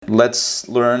Let's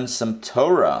learn some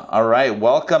Torah. All right,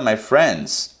 welcome, my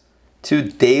friends, to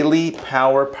Daily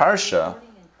Power Parsha,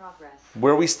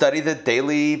 where we study the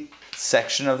daily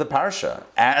section of the Parsha.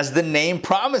 As the name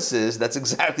promises, that's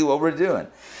exactly what we're doing.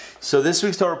 So this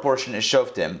week's Torah portion is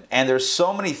Shoftim, and there's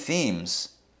so many themes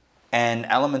and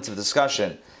elements of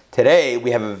discussion. Today,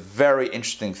 we have a very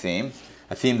interesting theme,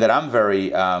 a theme that I'm very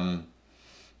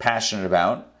passionate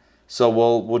about. So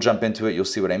we'll jump into it. You'll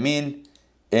see what I mean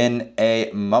in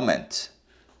a moment.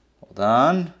 Hold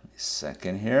on a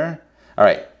second here. All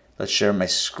right, let's share my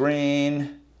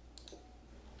screen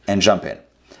and jump in.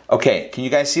 Okay, can you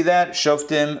guys see that?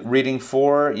 Shoftim reading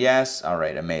 4, yes? All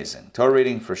right, amazing. Torah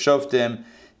reading for Shoftim.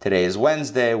 Today is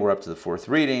Wednesday. We're up to the 4th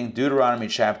reading. Deuteronomy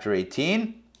chapter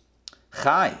 18.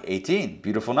 Chai, 18,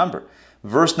 beautiful number.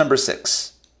 Verse number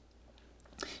 6.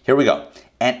 Here we go.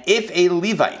 And if a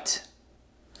Levite,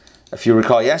 if you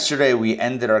recall yesterday, we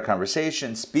ended our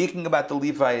conversation speaking about the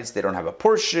Levites. They don't have a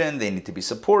portion. They need to be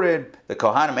supported, the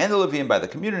Kohanim and the Leviim, by the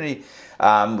community.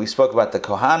 We spoke about the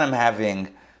Kohanim having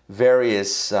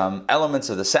various elements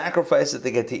of the sacrifice that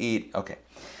they get to eat. Okay,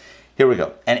 here we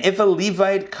go. And if a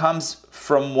Levite comes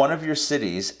from one of your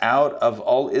cities out of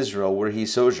all Israel where he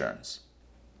sojourns,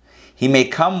 he may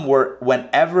come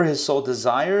whenever his soul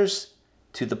desires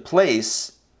to the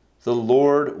place the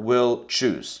Lord will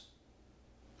choose.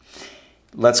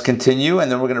 Let's continue, and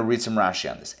then we're going to read some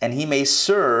Rashi on this. And he may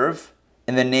serve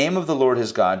in the name of the Lord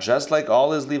his God, just like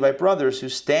all his Levite brothers who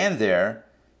stand there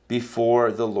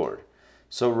before the Lord.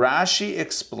 So Rashi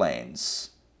explains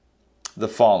the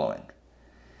following.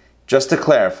 Just to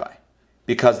clarify,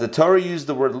 because the Torah used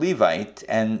the word Levite,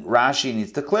 and Rashi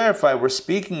needs to clarify, we're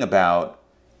speaking about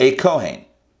a Kohen,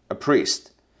 a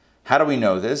priest. How do we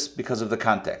know this? Because of the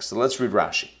context. So let's read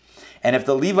Rashi. And if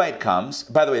the Levite comes,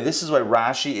 by the way, this is why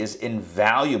Rashi is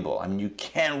invaluable. I mean, you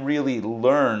can't really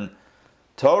learn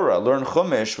Torah, learn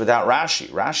Chumash without Rashi.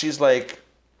 Rashi's like,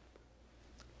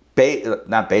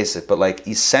 not basic, but like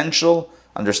essential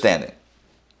understanding.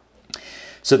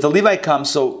 So if the Levite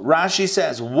comes, so Rashi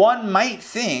says, one might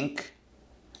think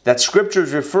that Scripture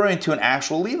is referring to an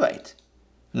actual Levite,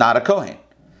 not a Kohen.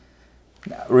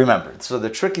 Now, remember, so the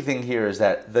tricky thing here is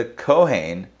that the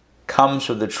Kohen comes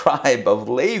from the tribe of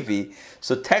Levi,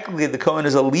 so technically the Kohen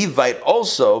is a Levite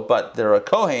also, but they're a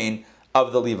Kohen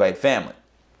of the Levite family.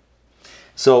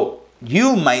 So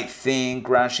you might think,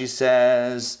 Rashi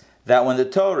says, that when the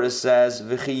Torah says,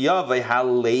 V'chiyavei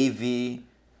ha-Levi,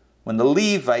 when the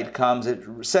Levite comes, it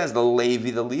says the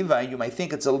Levite, you might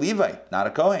think it's a Levite, not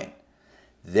a Kohen.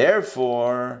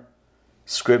 Therefore,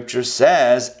 Scripture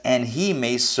says, and he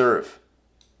may serve,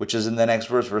 which is in the next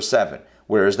verse, verse 7.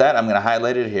 Where is that? I'm going to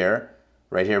highlight it here,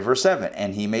 right here, verse 7.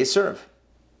 And he may serve.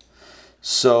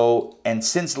 So, and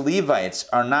since Levites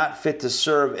are not fit to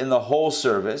serve in the whole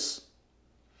service,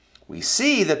 we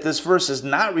see that this verse is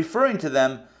not referring to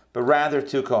them, but rather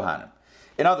to Kohanim.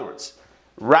 In other words,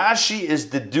 Rashi is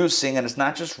deducing, and it's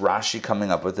not just Rashi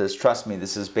coming up with this. Trust me,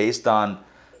 this is based on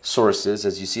sources,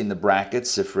 as you see in the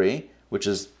brackets, Sifri, which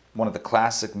is one of the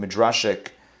classic midrashic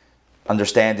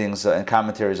understandings and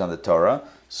commentaries on the Torah.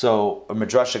 So,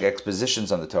 midrashic expositions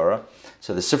on the Torah.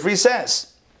 So the Sifri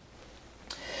says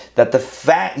that the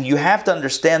fact, you have to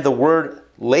understand the word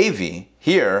Levi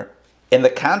here in the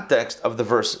context of the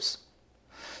verses.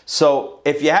 So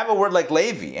if you have a word like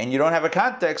Levi and you don't have a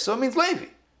context, so it means Levi.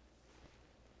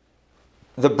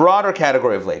 The broader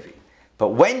category of Levi. But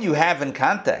when you have in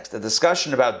context a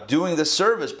discussion about doing the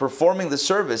service, performing the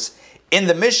service in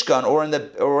the Mishkan or in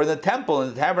the temple, in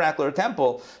the tabernacle or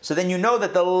temple, so then you know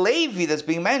that the Levi that's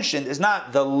being mentioned is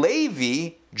not the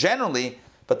Levi generally,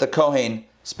 but the Kohen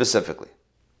specifically.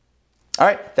 All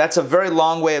right, that's a very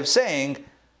long way of saying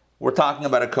we're talking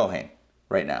about a Kohen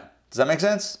right now. Does that make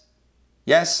sense?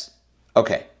 Yes?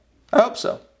 Okay. I hope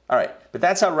so. All right, but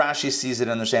that's how Rashi sees it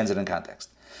and understands it in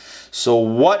context. So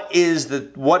what is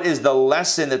the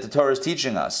lesson that the Torah is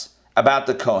teaching us about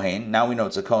the Kohen? Now we know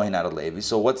it's a Kohen, not a Levi.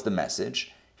 So what's the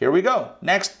message? Here we go.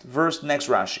 Next verse, next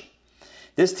Rashi.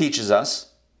 This teaches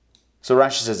us, so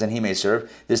Rashi says, and he may serve.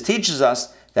 This teaches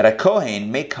us that a Kohen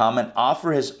may come and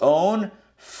offer his own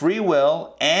free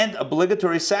will and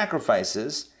obligatory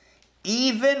sacrifices,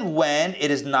 even when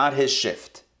it is not his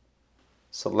shift.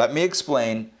 So let me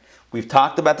explain. We've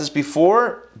talked about this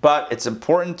before, but it's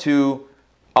important to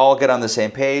all get on the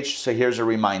same page. So here's a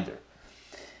reminder.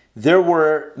 There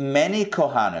were many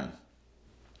Kohanim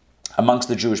amongst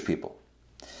the Jewish people.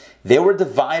 They were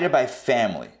divided by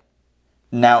family.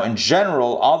 Now, in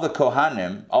general, all the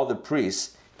Kohanim, all the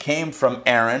priests, came from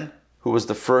Aaron, who was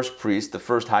the first priest, the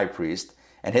first high priest,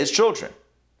 and his children.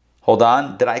 Hold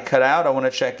on, did I cut out? I want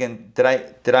to check in. Did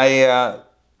I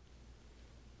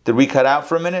Did we cut out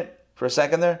for a minute? For a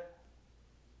second there?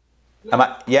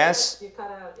 Yes? You cut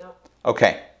out, yep.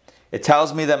 Okay. It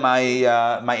tells me that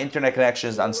my internet connection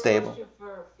is unstable.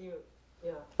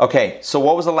 Okay, so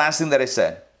what was the last thing that I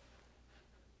said?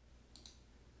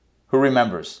 Who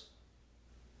remembers?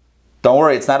 Don't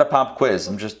worry, it's not a pop quiz.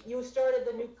 You started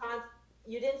the new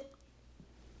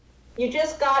You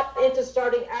just got into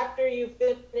starting after you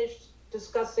finished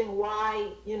discussing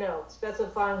why,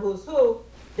 specifying who's who.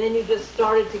 Then you just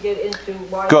started to get into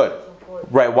why. Good. It's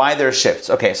important. Right, why there are shifts.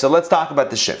 Okay, so let's talk about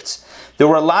the shifts. There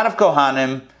were a lot of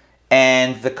Kohanim,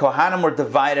 and the Kohanim were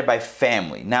divided by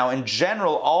family. Now, in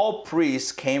general, all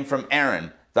priests came from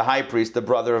Aaron, the high priest, the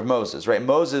brother of Moses, right?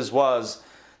 Moses was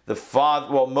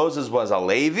Moses was a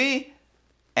Levi,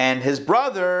 and his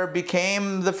brother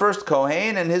became the first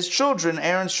Kohen, and his children,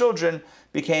 Aaron's children,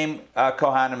 became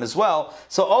Kohanim as well.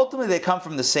 So ultimately they come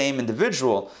from the same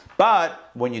individual.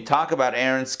 But when you talk about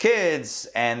Aaron's kids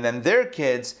and then their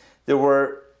kids, it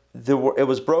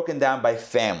was broken down by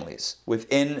families.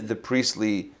 Within the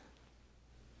priestly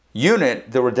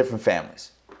unit, there were different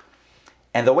families.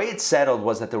 And the way it settled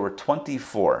was that there were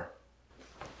 24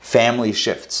 family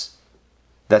shifts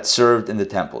that served in the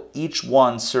temple. Each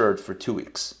one served for 2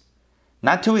 weeks.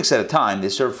 Not 2 weeks at a time, they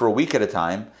served for a week at a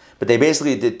time, but they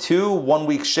basically did 2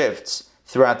 1-week shifts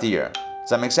throughout the year.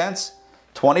 Does that make sense?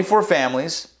 24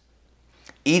 families,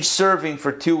 each serving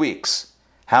for 2 weeks.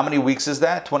 How many weeks is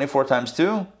that? 24 times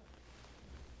 2?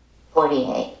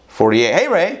 48. 48. Hey,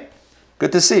 Ray.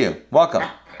 Good to see you. Welcome.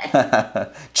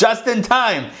 Just in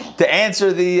time to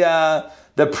answer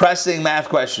the pressing math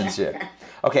questions here.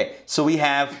 Okay, so we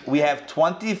have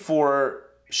 24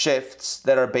 shifts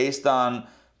that are based on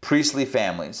priestly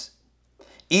families.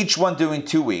 Each one doing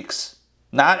 2 weeks,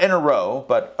 not in a row,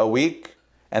 but a week,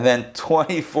 and then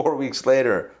 24 weeks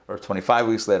later, or 25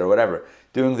 weeks later, whatever,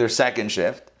 doing their second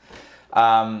shift.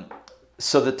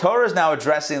 So the Torah is now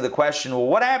addressing the question, well,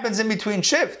 what happens in between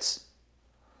shifts?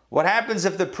 What happens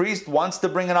if the priest wants to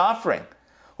bring an offering?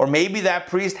 Or maybe that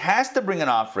priest has to bring an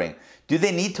offering. Do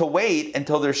they need to wait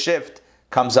until their shift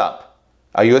comes up?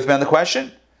 Are you with me on the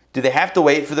question? Do they have to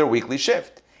wait for their weekly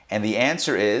shift? And the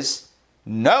answer is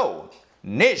no.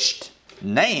 Nicht.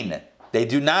 Nein. They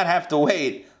do not have to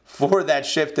wait for that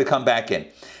shift to come back in.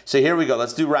 So here we go.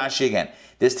 Let's do Rashi again.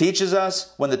 This teaches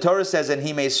us, when the Torah says, and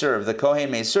he may serve, the Kohen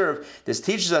may serve, this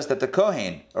teaches us that the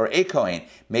Kohen, or a Kohen,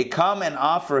 may come and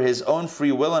offer his own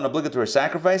free will and obligatory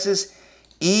sacrifices,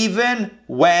 even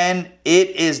when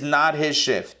it is not his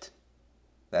shift.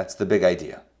 That's the big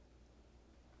idea.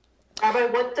 Rabbi,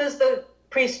 what does the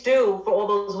priest do for all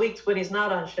those weeks when he's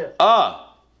not on shift?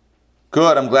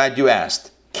 Good. I'm glad you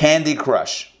asked. Candy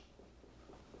Crush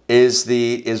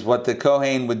is what the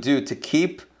Kohen would do to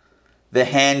keep the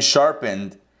hand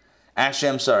sharpened. Actually,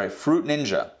 I'm sorry, Fruit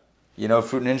Ninja. You know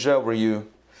Fruit Ninja, where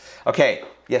you... Okay,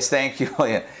 yes, thank you.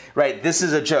 Right, this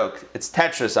is a joke. It's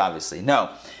Tetris, obviously.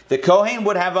 No, the Kohen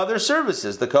would have other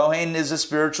services. The Kohen is a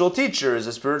spiritual teacher, is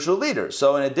a spiritual leader.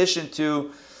 So in addition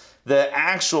to the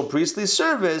actual priestly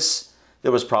service,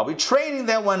 there was probably training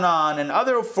that went on and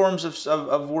other forms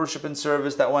of worship and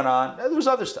service that went on. There was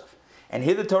other stuff. And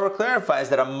here the Torah clarifies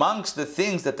that amongst the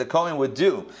things that the Kohen would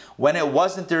do when it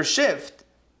wasn't their shift,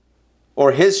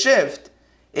 or his shift,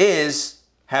 is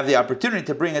have the opportunity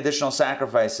to bring additional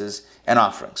sacrifices and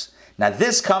offerings. Now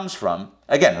this comes from,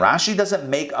 again, Rashi doesn't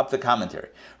make up the commentary.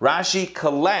 Rashi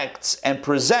collects and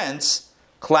presents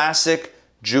classic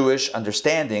Jewish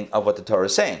understanding of what the Torah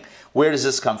is saying. Where does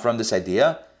this come from, this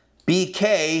idea?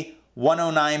 BK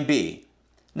 109b.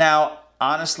 Now,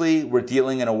 honestly, we're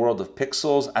dealing in a world of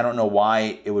pixels. I don't know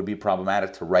why it would be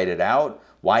problematic to write it out.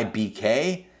 Why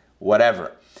BK?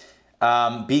 Whatever.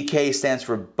 BK stands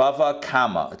for Bava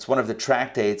Kama. It's one of the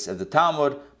tractates of the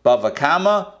Talmud. Bava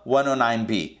Kama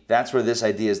 109b. That's where this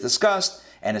idea is discussed,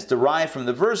 and it's derived from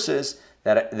the verses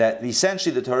that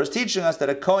essentially the Torah is teaching us that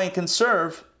a Kohen can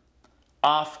serve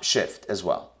off shift as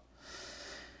well.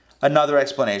 Another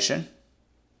explanation.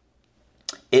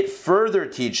 It further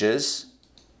teaches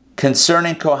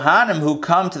concerning Kohanim who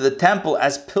come to the temple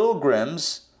as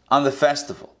pilgrims on the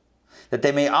festival, that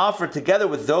they may offer together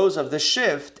with those of the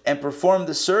shift and perform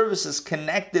the services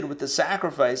connected with the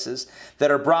sacrifices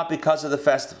that are brought because of the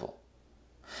festival.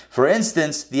 For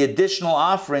instance, the additional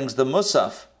offerings, the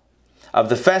musaf of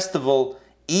the festival,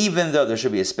 even though there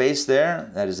should be a space there,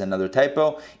 that is another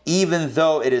typo, even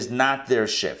though it is not their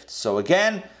shift. So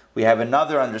again, we have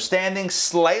another understanding,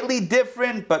 slightly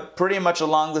different, but pretty much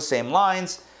along the same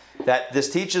lines, that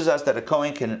this teaches us that a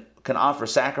Kohen can offer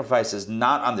sacrifices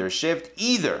not on their shift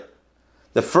either.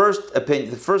 The first opinion,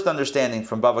 the first understanding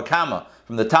from Bava Kama,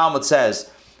 from the Talmud says,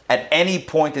 at any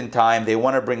point in time they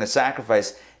want to bring a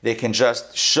sacrifice, They can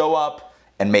just show up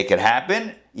and make it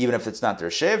happen, even if it's not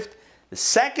their shift. The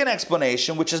second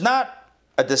explanation, which is not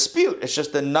a dispute, it's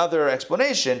just another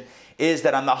explanation, is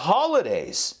that on the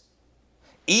holidays,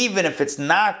 even if it's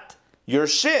not your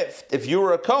shift, if you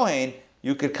were a Kohen,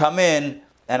 you could come in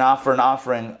and offer an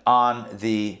offering on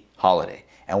the holiday.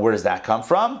 And where does that come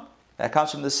from? That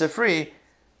comes from the Sifri,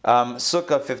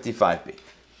 Sukkah 55b.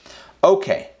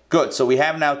 Okay, good. So we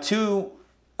have now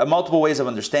multiple ways of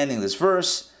understanding this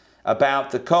verse about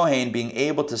the Kohen being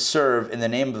able to serve in the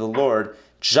name of the Lord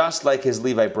just like his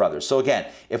Levite brothers. So again,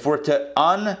 if we're to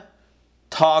untoggle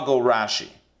Rashi,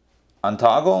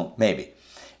 untoggle? Maybe.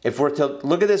 If we're to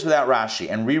look at this without Rashi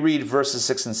and reread verses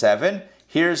 6 and 7,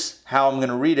 here's how I'm going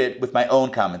to read it with my own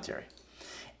commentary.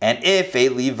 And if a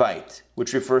Levite,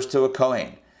 which refers to a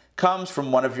Kohen, comes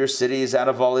from one of your cities out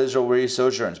of all Israel where he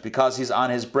sojourns, because he's on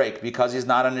his break, because he's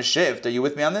not on his shift, are you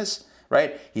with me on this?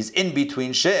 Right? He's in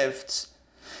between shifts.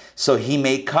 So he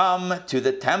may come to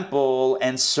the temple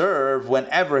and serve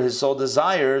whenever his soul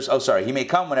desires. He may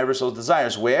come whenever his soul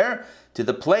desires. Where? To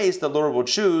the place the Lord will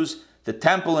choose, the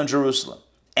temple in Jerusalem.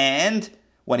 And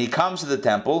when he comes to the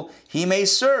temple, he may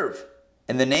serve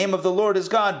in the name of the Lord his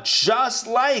God, just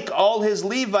like all his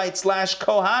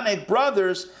Levite/Kohanic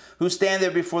brothers who stand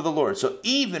there before the Lord. So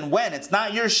even when it's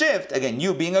not your shift, again,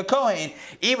 you being a Kohen,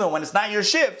 even when it's not your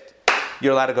shift,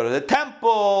 you're allowed to go to the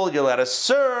temple, you're allowed to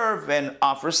serve and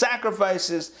offer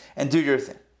sacrifices and do your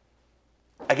thing.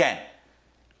 Again,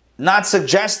 not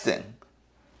suggesting,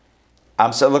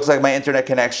 so it looks like my internet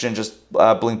connection just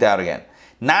blinked out again.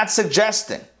 Not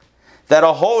suggesting that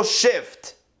a whole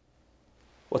shift,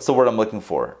 what's the word I'm looking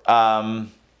for?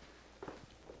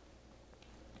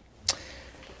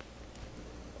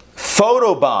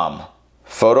 Photobomb.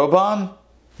 Photobomb?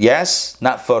 Yes,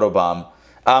 not photobomb.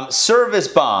 Service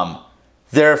bomb.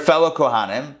 Their fellow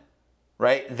Kohanim,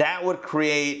 right? That would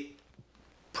create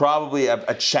probably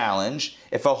a challenge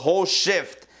if a whole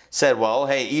shift said, well,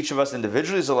 hey, each of us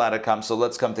individually is allowed to come, so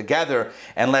let's come together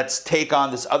and let's take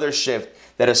on this other shift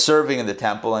that is serving in the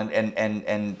temple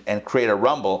and create a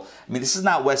rumble. I mean, this is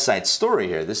not West Side Story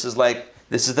here. This is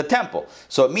the temple.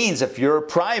 So it means if you're a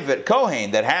private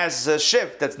Kohen that has a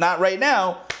shift that's not right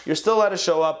now, you're still allowed to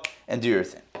show up and do your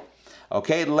thing.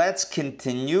 Okay, let's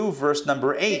continue. Verse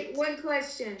number 8. One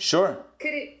question. Sure.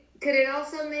 Could it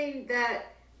also mean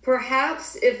that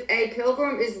perhaps if a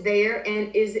pilgrim is there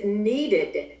and is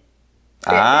needed,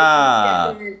 that they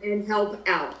can step in and help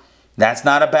out? That's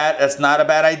not a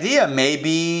bad idea.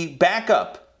 Maybe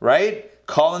backup, right?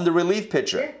 Call in the relief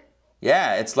pitcher.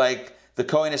 Yeah, it's like the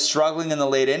Kohen is struggling in the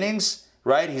late innings,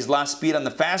 right? He's lost speed on the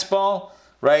fastball,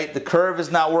 right? The curve is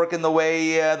not working the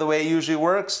way it usually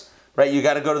works. Right, you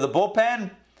got to go to the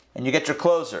bullpen, and you get your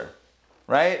closer,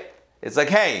 right? It's like,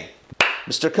 hey,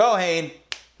 Mr. Kohen,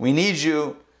 we need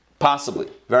you, possibly,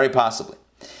 very possibly.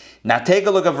 Now take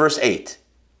a look at verse 8.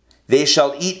 They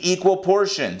shall eat equal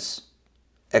portions,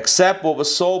 except what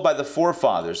was sold by the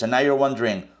forefathers. And now you're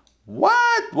wondering,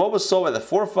 what? What was sold by the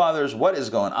forefathers? What is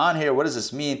going on here? What does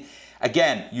this mean?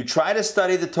 Again, you try to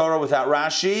study the Torah without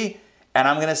Rashi, and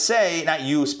I'm going to say, not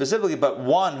you specifically, but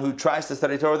one who tries to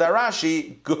study Torah without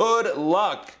Rashi, good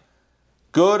luck.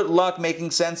 Good luck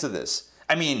making sense of this.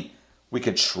 I mean, we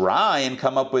could try and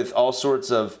come up with all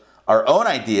sorts of our own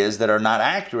ideas that are not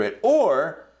accurate,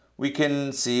 or we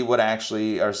can see what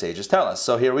actually our sages tell us.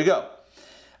 So here we go.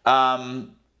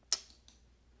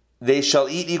 They shall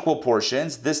eat equal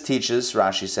portions. This teaches,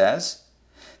 Rashi says,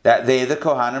 that they, the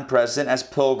Kohanim present as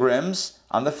pilgrims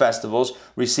on the festivals,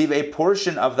 receive a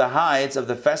portion of the hides of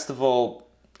the festival,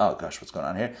 of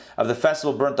the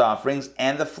festival burnt offerings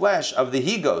and the flesh of the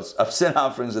he-goats of sin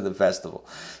offerings of the festival.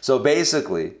 So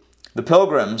basically, the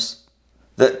pilgrims,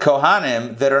 the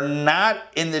Kohanim that are not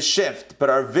in the shift but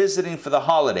are visiting for the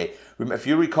holiday. If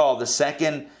you recall, the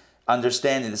second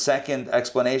understanding, the second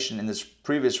explanation in this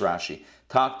previous Rashi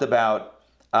talked about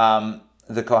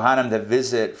the Kohanim that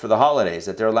visit for the holidays,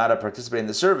 that they're allowed to participate in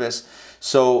the service.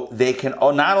 So they can,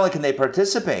 not only can they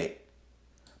participate,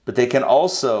 but they can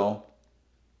also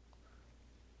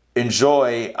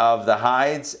enjoy of the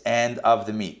hides and of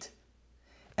the meat.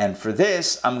 And for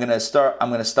this, I'm going to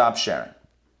stop sharing.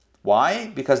 Why?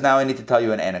 Because now I need to tell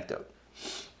you an anecdote.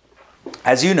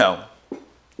 As you know,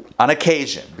 on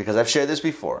occasion, because I've shared this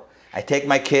before, I take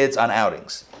my kids on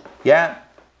outings. Yeah,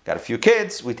 got a few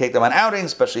kids, we take them on outings,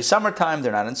 especially summertime,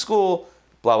 they're not in school,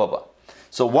 blah, blah, blah.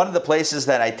 So one of the places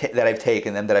that I've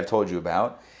taken them, that I've told you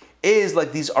about, is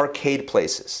like these arcade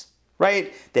places,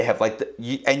 right? They have like,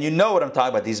 and you know what I'm talking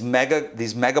about, these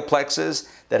megaplexes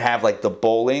that have like the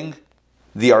bowling,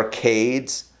 the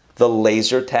arcades, the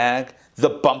laser tag, the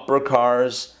bumper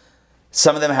cars,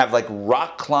 Some of them have like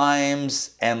rock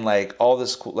climbs and like all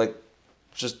this cool, like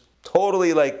just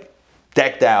totally like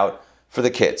decked out for the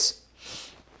kids.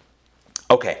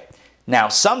 Okay, now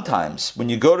sometimes when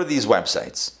you go to these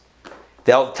websites,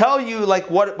 they'll tell you like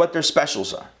what their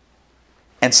specials are.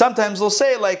 And sometimes they'll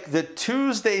say like the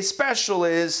Tuesday special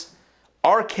is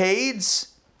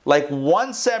arcades, like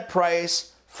one set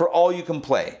price for all you can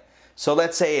play. So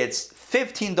let's say it's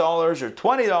 $15 or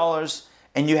 $20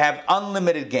 and you have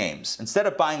unlimited games. Instead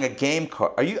of buying a game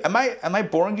card, am I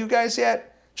boring you guys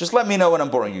yet? Just let me know when I'm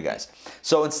boring you guys.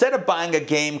 So instead of buying a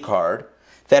game card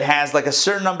that has like a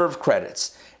certain number of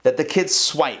credits that the kids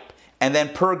swipe and then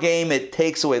per game it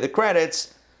takes away the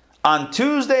credits, on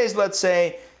Tuesdays, let's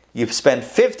say, you spend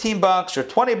 $15 or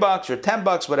 $20 or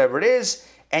 $10, whatever it is,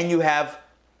 and you have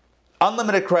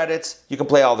unlimited credits, you can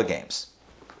play all the games.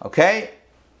 Okay?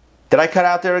 Did I cut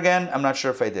out there again? I'm not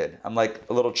sure if I did. I'm like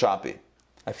a little choppy.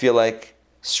 I feel like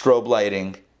strobe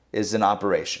lighting is in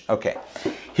operation. Okay,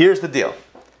 here's the deal.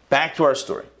 Back to our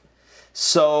story.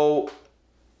 So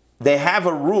they have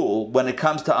a rule when it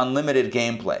comes to unlimited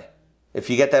gameplay. If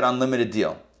you get that unlimited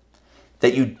deal,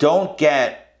 that you don't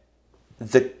get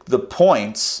the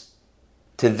points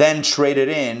to then trade it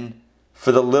in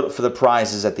for the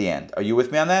prizes at the end. Are you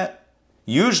with me on that?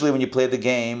 Usually when you play the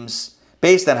games,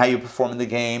 based on how you perform in the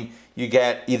game, you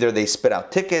get either they spit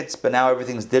out tickets, but now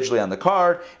everything's digitally on the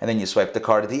card, and then you swipe the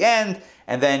card at the end,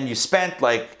 and then you spent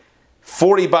like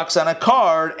 $40 on a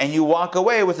card, and you walk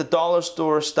away with a dollar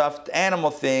store stuffed animal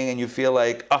thing, and you feel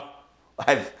like, oh,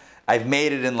 I've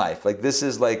made it in life. Like this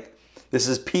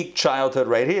is peak childhood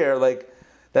right here. Like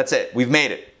that's it. We've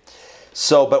made it.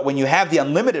 So, but when you have the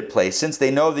unlimited play, since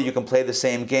they know that you can play the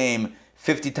same game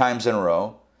 50 times in a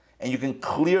row, and you can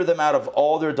clear them out of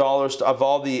all their dollars, of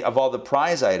all the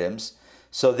prize items.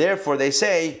 So therefore, they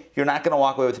say you're not going to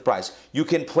walk away with the prize. You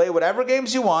can play whatever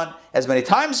games you want, as many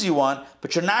times as you want,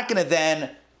 but you're not going to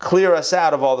then clear us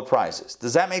out of all the prizes.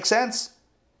 Does that make sense?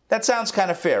 That sounds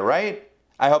kind of fair, right?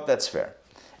 I hope that's fair.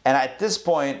 And at this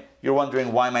point, you're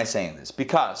wondering, why am I saying this?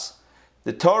 Because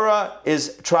the Torah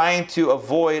is trying to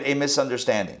avoid a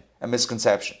misunderstanding, a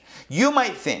misconception. You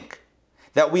might think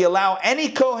that we allow any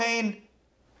Kohen,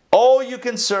 all you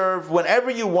can serve whenever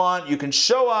you want. You can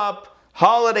show up,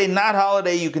 holiday, not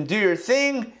holiday. You can do your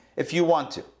thing if you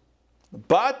want to.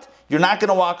 But you're not going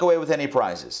to walk away with any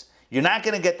prizes. You're not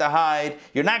going to get the hide.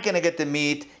 You're not going to get the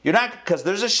meat. You're not, because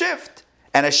there's a shift.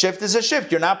 And a shift is a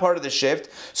shift. You're not part of the shift.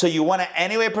 So you want to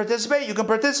anyway participate? You can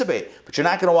participate. But you're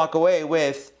not going to walk away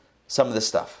with some of the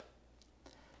stuff.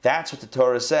 That's what the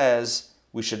Torah says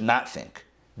we should not think.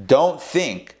 Don't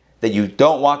think that you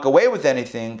don't walk away with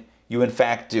anything. You in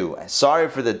fact do. Sorry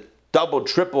for the double,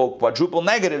 triple, quadruple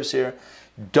negatives here.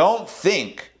 Don't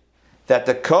think that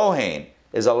the Kohen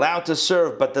is allowed to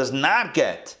serve but does not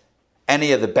get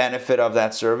any of the benefit of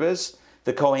that service.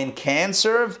 The Kohen can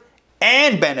serve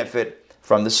and benefit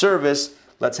from the service.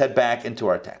 Let's head back into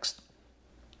our text.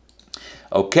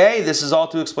 Okay, this is all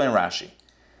to explain Rashi.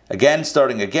 Again,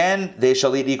 starting again, they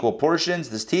shall eat equal portions.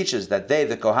 This teaches that they,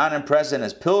 the Kohanim present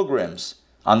as pilgrims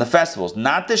on the festivals,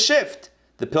 not the shift,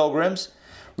 the pilgrims,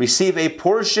 receive a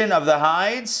portion of the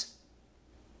hides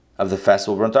of the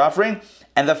festival burnt offering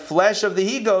and the flesh of the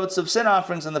he-goats of sin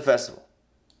offerings in the festival.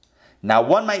 Now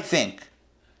one might think,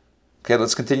 okay,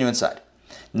 let's continue inside.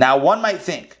 Now one might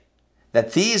think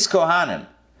that these Kohanim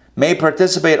may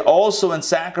participate also in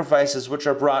sacrifices which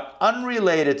are brought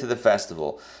unrelated to the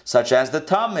festival, such as the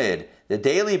Tamid, the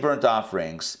daily burnt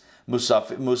offerings,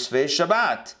 Musafei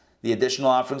Shabbat, the additional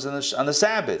offerings on the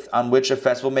Sabbath, on which a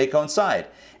festival may coincide,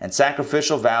 and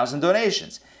sacrificial vows and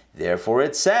donations. Therefore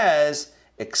it says,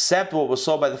 except what was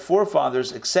sold by the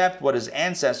forefathers, except what his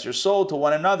ancestors sold to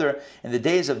one another in the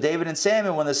days of David and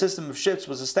Samuel, when the system of shifts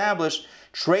was established,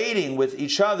 trading with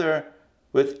each other,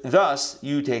 with thus,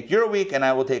 you take your week and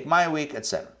I will take my week,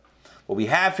 etc. What we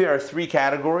have here are three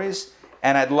categories,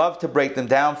 and I'd love to break them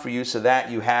down for you so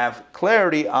that you have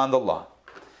clarity on the law.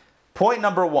 Point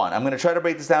number one, I'm going to try to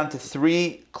break this down to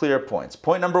three clear points.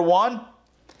 Point number one,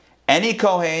 any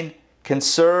Kohen can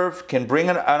serve, can bring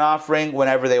an offering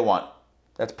whenever they want.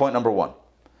 That's point number one.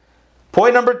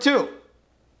 Point number two,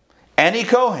 any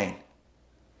Kohen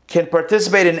can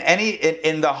participate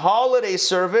in the holiday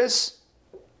service,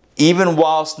 even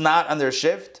whilst not on their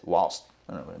shift, I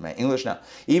don't know my English now,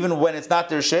 even when it's not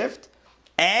their shift,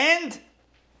 and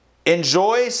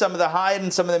enjoy some of the hide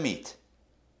and some of the meat.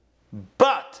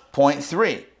 But, point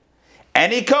three,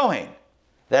 any Kohen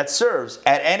that serves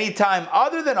at any time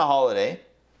other than a holiday,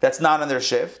 that's not on their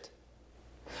shift,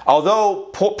 although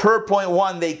per point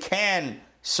one they can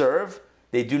serve,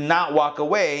 they do not walk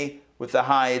away with the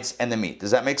hides and the meat.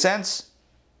 Does that make sense?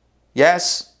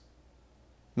 Yes?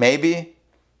 Maybe?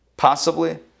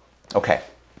 Possibly? Okay.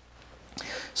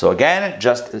 So again,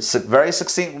 just very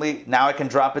succinctly, now I can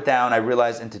drop it down, I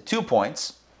realize, into 2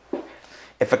 points.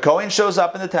 If a Kohen shows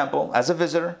up in the temple as a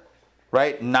visitor,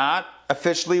 right, not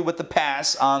officially with the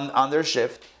pass on their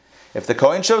shift, if the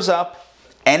Kohen shows up,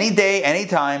 any day, any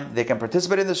time, they can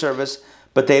participate in the service,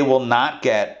 but they will not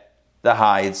get the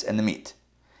hides and the meat.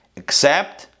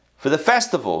 Except for the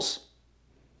festivals.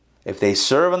 If they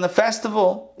serve on the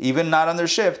festival, even not on their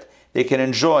shift, they can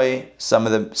enjoy some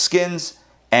of the skins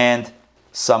and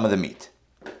some of the meat.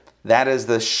 That is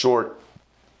the short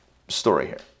story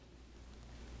here.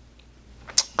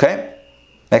 Okay?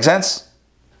 Make sense?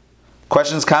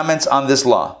 Questions, comments on this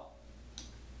law?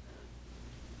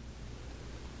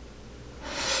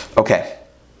 Okay.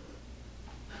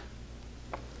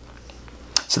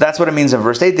 So that's what it means in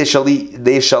verse 8.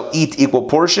 They shall eat equal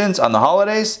portions on the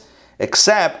holidays,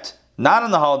 except not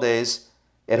on the holidays.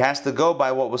 It has to go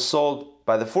by what was sold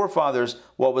by the forefathers,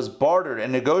 what was bartered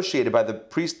and negotiated by the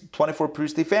 24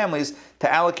 priestly families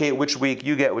to allocate which week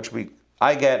you get, which week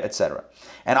I get, etc.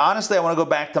 And honestly, I want to go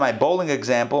back to my bowling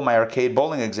example, my arcade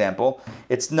bowling example.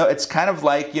 It's kind of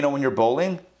like, when you're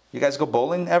bowling. You guys go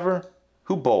bowling ever?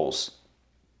 Who bowls?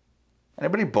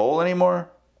 Anybody bowl anymore?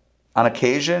 On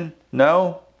occasion?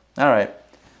 No? All right.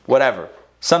 Whatever.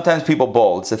 Sometimes people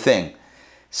bowl. It's a thing.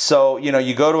 So,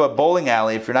 you go to a bowling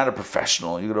alley. If you're not a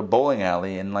professional, you go to a bowling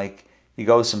alley and you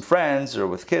go with some friends or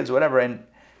with kids or whatever. And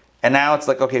now it's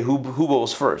like, okay, who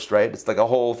bowls first, right? It's like a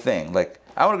whole thing. Like,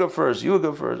 I want to go first. You will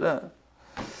go first. I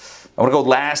want to go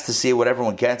last to see what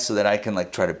everyone gets so that I can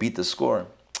try to beat the score.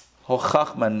 Whole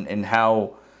chachman in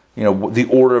how, the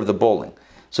order of the bowling.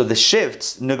 So the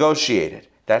shifts negotiated.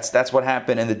 That's what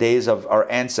happened in the days of our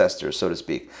ancestors, so to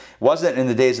speak. It wasn't in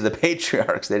the days of the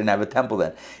patriarchs. They didn't have a temple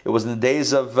then. It was in the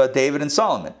days of David and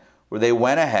Solomon, where they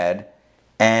went ahead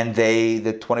and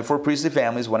the 24 priestly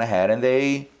families went ahead and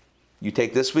you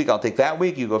take this week, I'll take that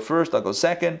week, you go first, I'll go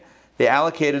second. They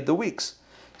allocated the weeks.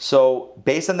 So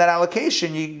based on that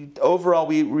allocation, overall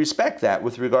we respect that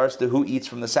with regards to who eats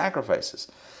from the sacrifices.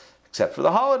 Except for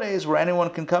the holidays where anyone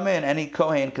can come in, any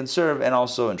Kohen can serve and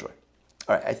also enjoy.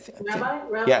 All right.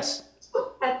 Rabbi? Yes.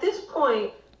 So at this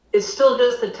point, it's still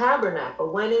just the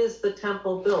tabernacle. When is the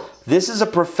temple built? This is a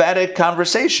prophetic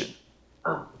conversation.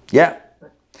 Oh. Yeah.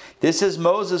 This is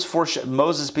Moses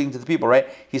speaking to the people, right?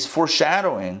 He's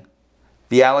foreshadowing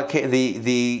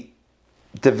the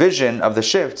division of the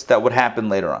shifts that would happen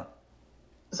later on.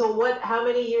 So how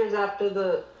many years after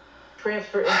the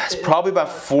transfer? It's probably about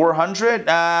 400.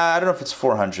 I don't know if it's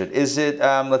 400. Is it?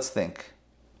 Let's think.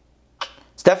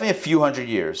 It's definitely a few hundred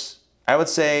years. I would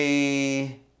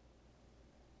say.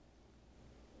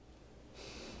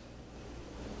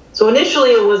 So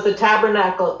initially it was the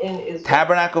tabernacle in Israel.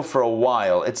 Tabernacle for a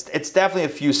while. It's definitely a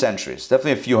few centuries,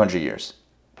 definitely a few hundred years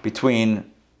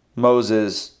between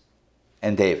Moses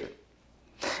and David.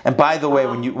 And by the way,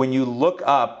 when you look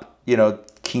up,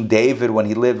 King David when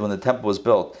he lived, when the temple was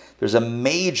built, there's a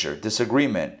major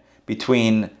disagreement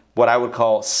between what I would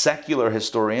call secular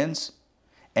historians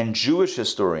and Jewish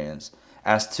historians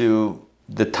as to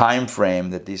the time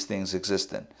frame that these things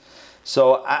exist in.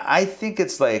 So I think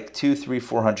it's like 200, 300,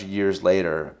 400 years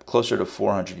later, closer to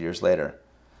 400 years later,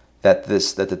 that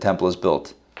the temple is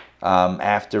built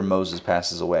after Moses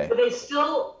passes away. Were they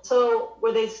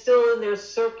still in their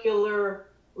circular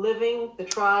living, the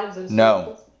tribes and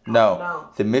No.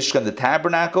 The Mishkan, the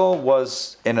tabernacle,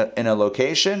 was in a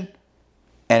location,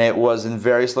 and it was in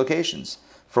various locations.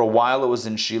 For a while, it was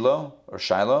in Shiloh.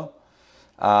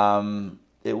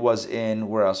 It was in,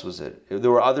 where else was it?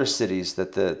 There were other cities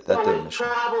that the Mishkan.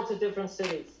 Travel to different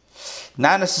cities.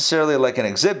 Not necessarily like an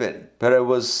exhibit, but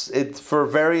it for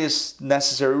various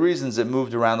necessary reasons. It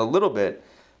moved around a little bit,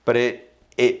 but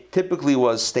it typically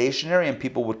was stationary, and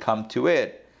people would come to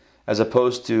it, as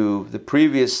opposed to the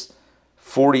previous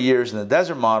 40 years in the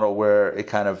desert model, where it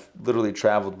kind of literally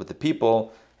traveled with the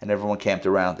people and everyone camped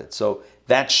around it. So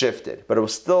that shifted, but it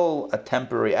was still a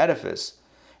temporary edifice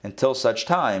until such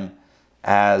time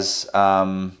as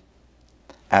the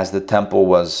temple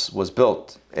was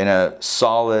built in a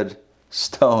solid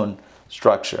stone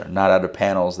structure, not out of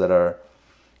panels that are,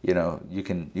 you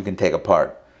can take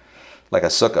apart, like a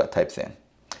sukkah type thing,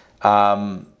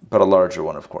 but a larger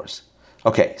one, of course.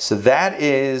 Okay, so that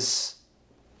is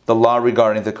the law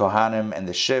regarding the Kohanim and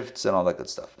the shifts and all that good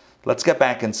stuff. Let's get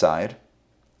back inside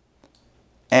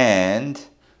and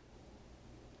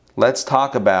let's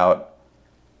talk about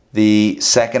the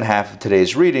second half of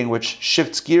today's reading, which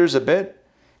shifts gears a bit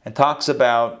and talks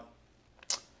about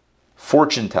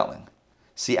fortune telling.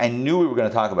 See, I knew we were going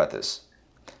to talk about this.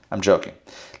 I'm joking.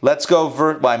 Let's go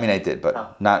well, I mean, I did,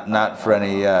 but not for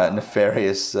any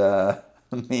nefarious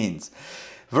means.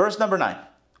 Verse number 9.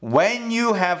 When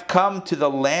you have come to the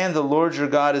land the Lord your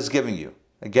God is giving you.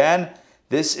 Again,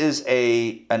 this is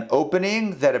an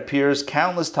opening that appears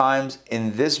countless times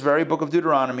in this very book of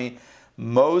Deuteronomy.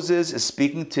 Moses is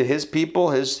speaking to his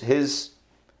people, his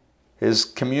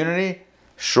community,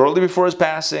 shortly before his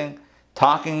passing,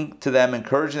 talking to them,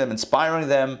 encouraging them, inspiring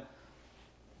them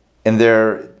in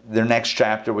their next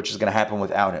chapter, which is going to happen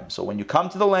without him. So when you come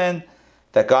to the land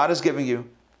that God is giving you,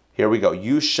 here we go.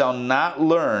 You shall not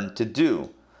learn to do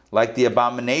like the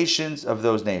abominations of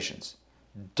those nations.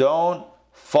 Don't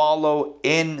follow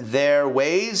in their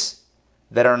ways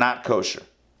that are not kosher.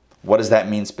 What does that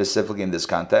mean specifically in this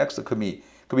context? It could be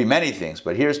many things,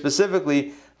 but here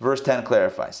specifically, verse 10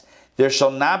 clarifies. There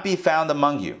shall not be found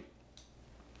among you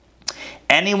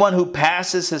anyone who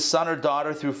passes his son or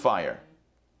daughter through fire.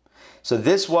 So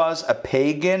this was a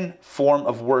pagan form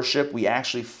of worship. We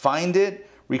actually find it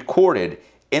recorded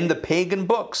in the pagan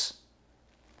books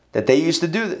that they used to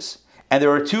do this. And there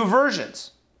were two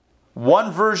versions.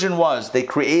 One version was they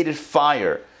created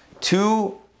fire,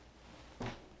 two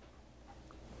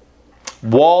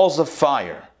walls of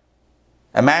fire.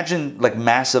 Imagine like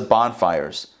massive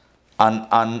bonfires on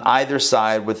either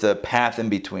side with a path in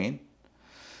between.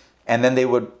 And then they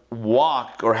would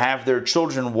walk or have their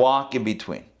children walk in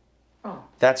between.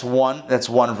 That's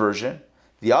one version.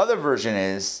 The other version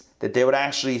is that they would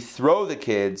actually throw the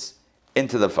kids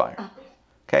into the fire.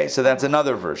 Okay, so that's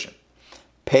another version.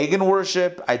 Pagan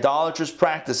worship, idolatrous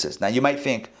practices. Now you might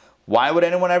think, why would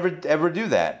anyone ever do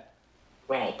that?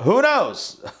 Right. Who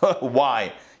knows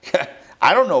why?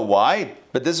 I don't know why,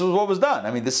 but this was what was done.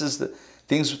 I mean, this is the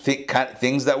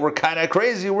things that were kind of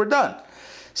crazy were done.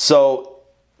 So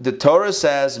the Torah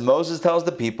says, Moses tells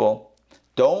the people,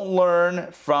 don't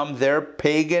learn from their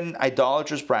pagan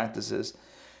idolatrous practices.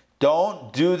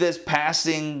 Don't do this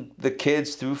passing the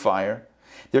kids through fire.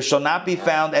 There shall not be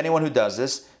found anyone who does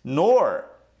this, nor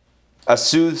a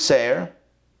soothsayer,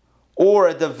 or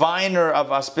a diviner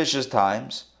of auspicious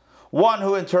times, one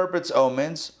who interprets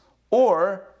omens,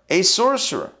 or a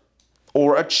sorcerer,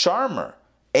 or a charmer,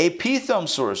 a Pithom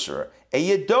sorcerer, a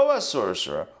Yedoah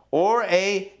sorcerer, or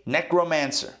a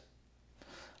necromancer.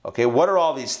 Okay, what are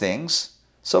all these things?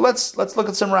 So let's look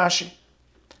at some Rashi.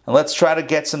 And let's try to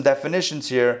get some definitions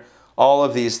here, all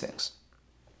of these things.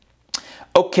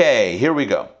 Okay, here we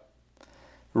go.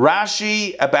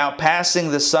 Rashi, about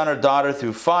passing the son or daughter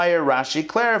through fire, Rashi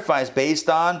clarifies based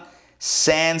on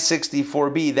San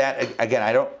 64b. That, again,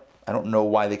 I don't know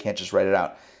why they can't just write it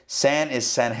out. San is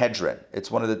Sanhedrin. It's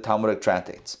one of the Talmudic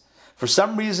tractates. For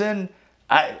some reason,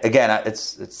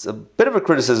 it's a bit of a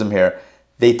criticism here.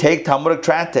 They take Talmudic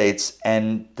tractates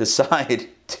and decide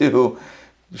to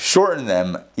shorten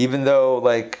them, even though,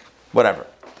 whatever.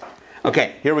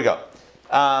 Okay, here we go.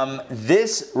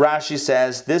 This, Rashi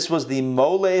says, this was the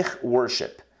Molech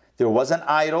worship. There was an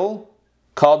idol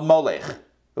called Molech.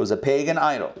 It was a pagan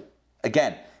idol.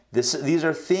 Again, these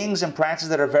are things and practices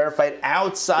that are verified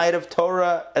outside of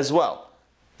Torah as well.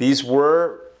 These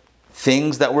were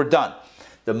things that were done.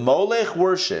 The Molech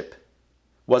worship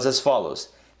was as follows.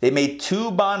 They made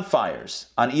two bonfires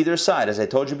on either side, as I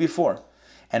told you before,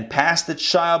 and passed the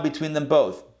child between them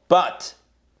both. But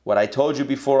what I told you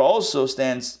before also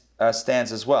stands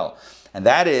as well. And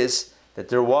that is that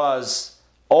there was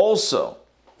also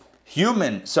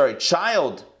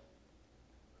child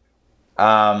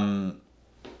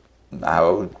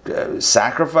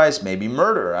sacrifice, maybe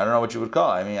murder. I don't know what you would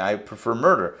call it. I mean, I prefer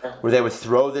murder, where they would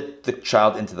throw the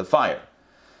child into the fire.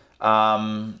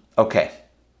 Okay.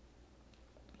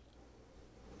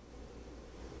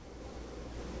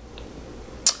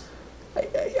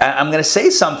 I'm going to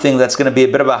say something that's going to be a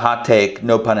bit of a hot take,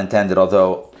 no pun intended,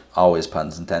 although always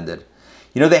puns intended.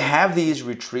 You know, they have these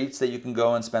retreats that you can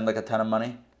go and spend a ton of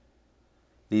money.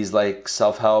 These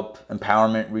self-help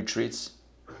empowerment retreats.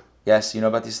 Yes, you know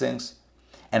about these things?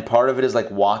 And part of it is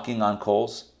walking on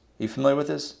coals. Are you familiar with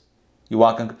this? You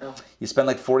spend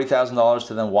 $40,000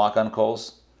 to then walk on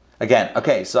coals. Again,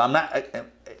 okay, so I'm not,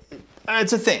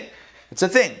 it's a thing. It's a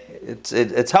thing.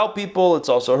 It's helped people. It's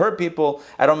also hurt people.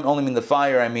 I don't only mean the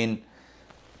fire. I mean,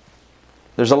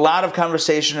 there's a lot of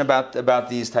conversation about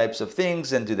these types of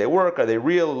things, and do they work? Are they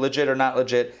real, legit, or not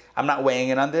legit? I'm not weighing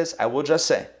in on this. I will just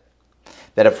say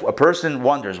that if a person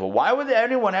wonders, well, why would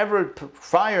anyone ever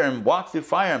fire and walk through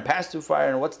fire and pass through fire,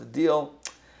 and what's the deal?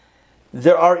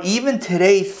 There are even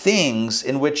today things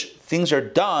in which things are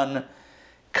done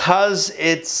because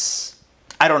it's,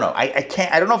 I don't know. I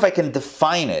don't know if I can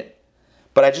define it.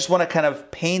 But I just want to kind of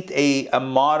paint a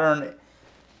modern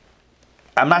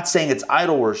I'm not saying it's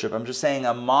idol worship. I'm just saying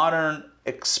a modern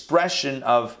expression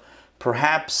of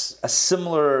perhaps a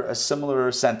similar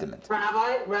sentiment.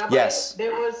 Rabbi, yes,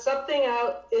 there was something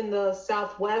out in the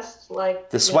Southwest,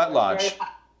 like the Sweat Lodge.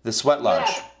 The Sweat Lodge.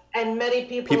 Yeah, and many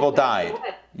people died. Away.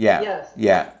 Yeah.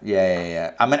 Yes.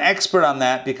 Yeah. I'm an expert on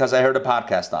that because I heard a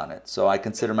podcast on it, so I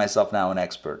consider myself now an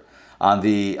expert on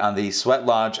the Sweat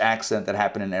Lodge accident that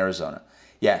happened in Arizona.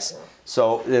 Yes.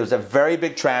 So there was a very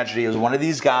big tragedy. It was one of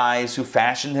these guys who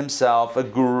fashioned himself a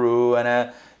guru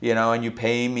and and you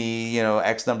pay me,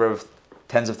 X number of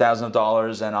tens of thousands of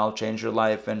dollars and I'll change your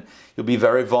life and you'll be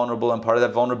very vulnerable, and part of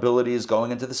that vulnerability is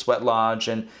going into the Sweat Lodge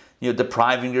and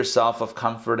depriving yourself of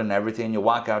comfort and everything, and you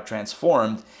walk out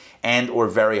transformed and or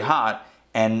very hot.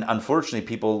 And unfortunately,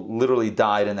 people literally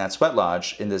died in that Sweat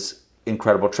Lodge in this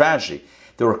incredible tragedy.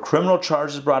 There were criminal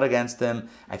charges brought against him.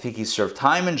 I think he served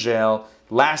time in jail.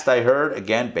 Last I heard,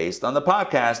 again, based on the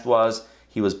podcast, was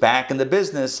he was back in the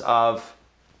business of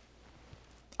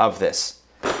this.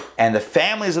 And the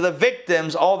families of the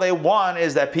victims, all they want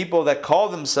is that people that call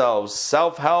themselves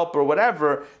self-help or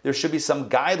whatever, there should be some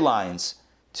guidelines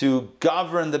to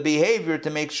govern the behavior to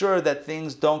make sure that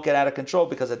things don't get out of control.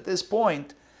 Because at this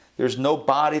point, there's no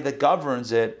body that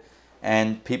governs it,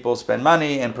 and people spend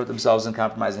money and put themselves in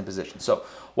compromising positions. So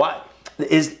what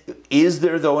is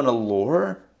there though an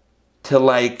allure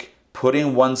to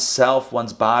putting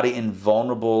one's body in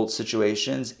vulnerable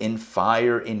situations, in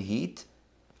fire, in heat?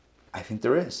 I think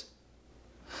there is.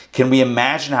 Can we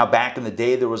imagine how back in the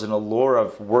day there was an allure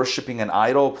of worshiping an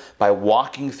idol by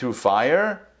walking through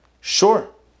fire? Sure.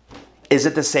 Is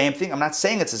it the same thing? I'm not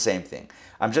saying it's the same thing.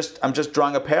 I'm just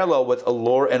drawing a parallel with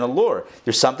allure and allure.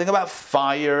 There's something about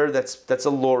fire that's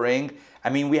alluring.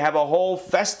 I mean, we have a whole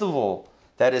festival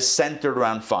that is centered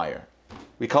around fire.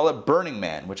 We call it Burning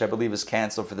Man, which I believe is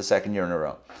canceled for the second year in a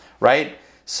row, right?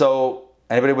 So,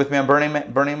 anybody with me on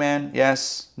Burning Man?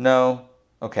 Yes? No?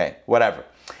 Okay, whatever.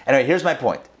 Anyway, here's my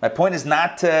point. My point is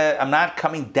I'm not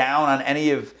coming down on any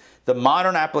of the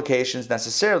modern applications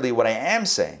necessarily. What I am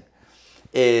saying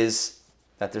is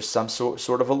that there's some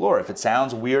sort of allure. If it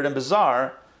sounds weird and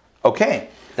bizarre, okay,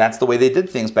 that's the way they did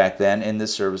things back then in the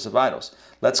service of idols.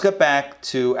 Let's get back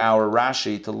to our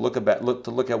Rashi to look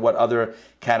at what other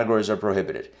categories are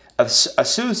prohibited. A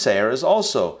soothsayer is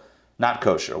also not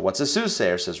kosher. What's a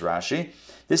soothsayer, says Rashi?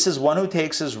 This is one who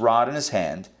takes his rod in his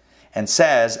hand and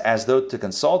says, as though to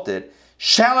consult it,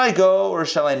 shall I go or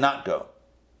shall I not go?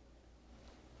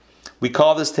 We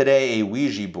call this today a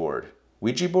Ouija board.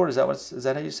 Ouija board, is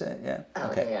that how you say it? Yeah.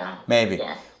 Okay. Yeah. Maybe.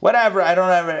 Yeah. Whatever. I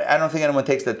don't think anyone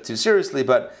takes that too seriously,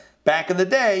 but back in the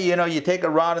day, you take a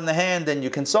rod in the hand and you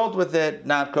consult with it,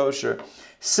 not kosher.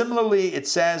 Similarly, it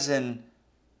says in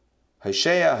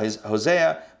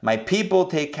Hosea, my people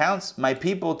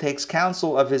takes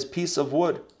counsel of his piece of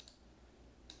wood,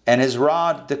 and his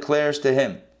rod declares to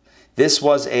him. This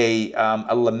was a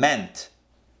lament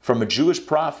from a Jewish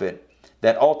prophet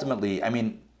that ultimately, I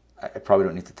probably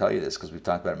don't need to tell you this because we've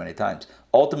talked about it many times.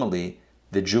 Ultimately,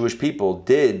 the Jewish people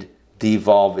did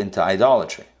devolve into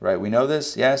idolatry, right? We know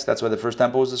this, yes? That's why the first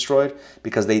temple was destroyed,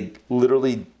 because they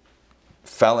literally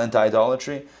fell into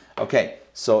idolatry. Okay,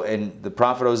 so in the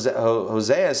prophet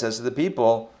Hosea says to the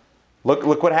people, look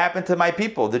what happened to my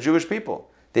people, the Jewish people.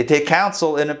 They take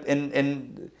counsel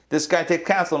in this guy takes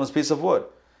counsel in his piece of wood.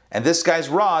 And this guy's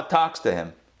rod talks to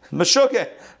him. Meshuggah,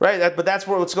 right? But that's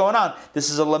what's going on. This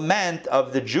is a lament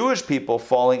of the Jewish people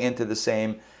falling into the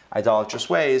same idolatrous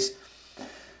ways.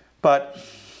 But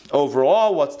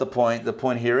overall, what's the point? The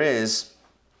point here is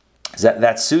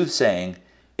that soothsaying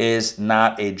is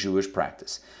not a Jewish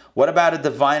practice. What about a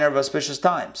diviner of auspicious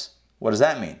times? What does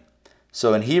that mean?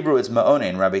 So in Hebrew, it's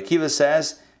ma'onein. Rabbi Akiva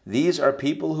says, these are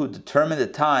people who determine the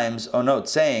times,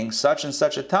 saying such and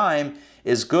such a time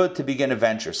is good to begin a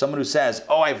venture. Someone who says,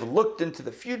 I've looked into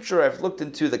the future, I've looked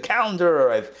into the calendar,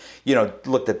 or I've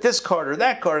looked at this card or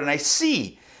that card, and I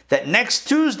see that next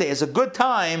Tuesday is a good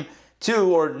time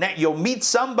you'll meet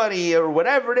somebody or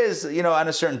whatever it is, on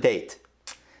a certain date.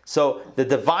 So the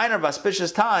diviner of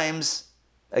auspicious times,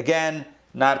 again,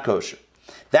 not kosher.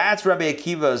 That's Rabbi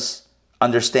Akiva's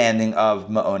understanding of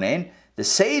ma'onein. The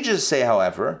sages say,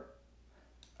 however,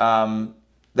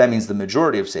 that means the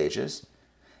majority of sages,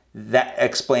 that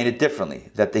explain it differently.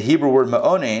 That the Hebrew word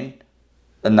ma'onein,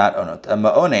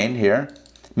 ma'onein here,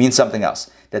 means something else.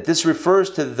 That this refers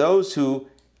to those who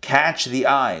catch the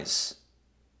eyes.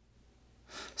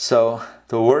 So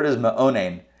the word is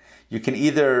ma'onein. You can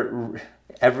either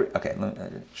let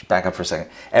me back up for a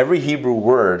second. Every Hebrew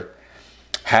word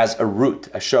has a root,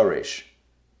 a shoresh.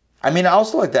 I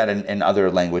also like that in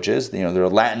other languages. There are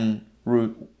Latin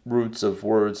root roots of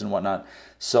words and whatnot.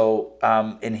 So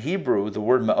in Hebrew, the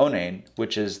word ma'onen,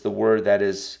 which is the word that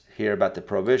is here about the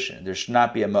prohibition, there should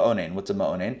not be a ma'onen. What's a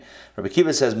ma'onen? Rabbi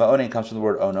Kiva says ma'onen comes from the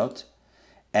word onot,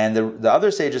 and the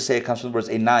other sages say it comes from the words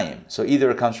einayim. So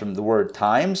either it comes from the word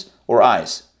times or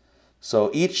eyes.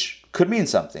 So each could mean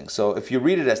something. So if you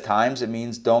read it as times, it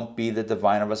means don't be the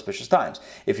divine of auspicious times.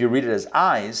 If you read it as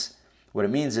eyes, what it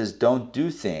means is don't do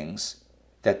things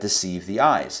that deceive the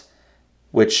eyes,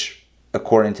 which,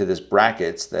 according to this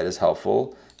brackets that is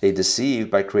helpful, they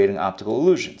deceive by creating optical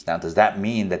illusions. Now, does that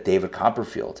mean that David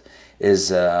Copperfield is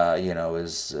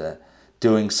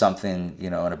doing something,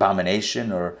 an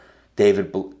abomination, or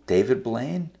David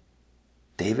Blaine?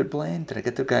 David Blaine? Did I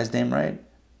get the guy's name right?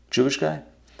 Jewish guy?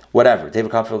 Whatever.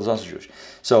 David Copperfield is also Jewish.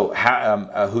 So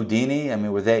Houdini,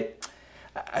 were they?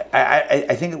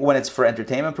 I think when it's for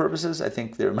entertainment purposes, I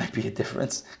think there might be a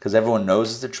difference because everyone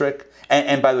knows it's a trick.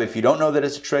 And by the way, if you don't know that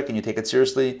it's a trick and you take it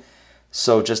seriously,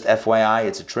 so just FYI,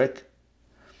 it's a trick.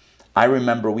 I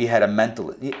remember we had a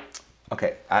mental.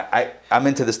 Okay, I'm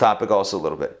into this topic also a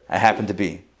little bit. I happen to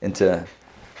be into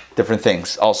different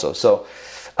things also. So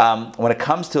when it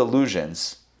comes to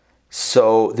illusions,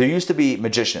 so there used to be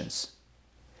magicians.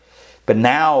 But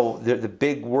now the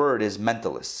big word is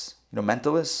mentalists. You know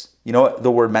mentalists? You know what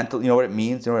the word mental? You know what it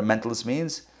means? You know what mentalist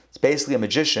means? It's basically a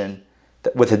magician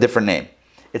with a different name.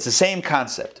 It's the same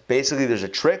concept. Basically, there's a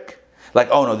trick. Like,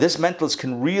 oh no, this mentalist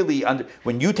can really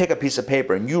when you take a piece of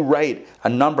paper and you write a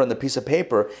number on the piece of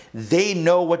paper, they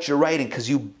know what you're writing because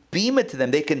you beam it to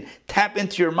them. They can tap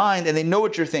into your mind and they know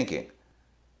what you're thinking.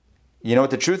 You know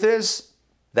what the truth is?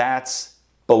 That's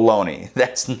baloney.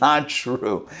 That's not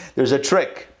true. There's a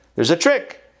trick. There's a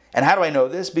trick. And how do I know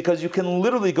this? Because you can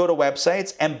literally go to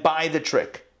websites and buy the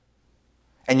trick.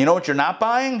 And you know what you're not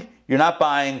buying? You're not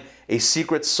buying a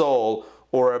secret soul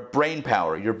or a brain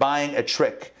power. You're buying a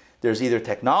trick. There's either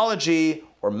technology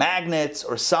or magnets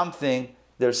or something.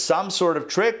 There's some sort of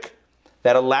trick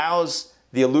that allows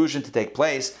the illusion to take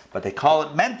place, but they call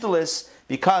it mentalists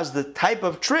because the type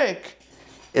of trick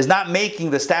is not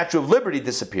making the Statue of Liberty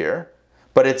disappear,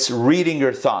 but it's reading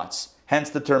your thoughts. Hence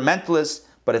the term mentalist,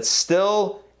 but it's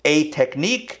still a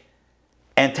technique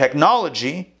and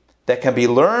technology that can be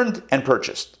learned and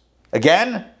purchased.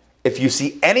 Again, if you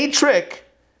see any trick,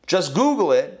 just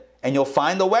Google it and you'll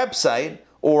find a website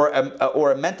or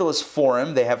a mentalist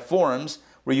forum. They have forums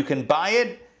where you can buy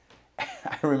it.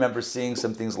 I remember seeing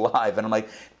some things live and I'm like,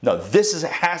 no, this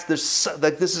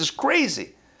is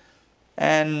crazy.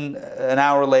 And an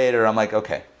hour later, I'm like,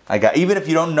 okay, even if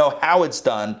you don't know how it's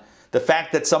done, the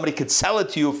fact that somebody could sell it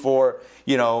to you for,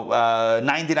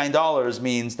 $99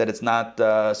 means that it's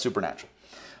not supernatural.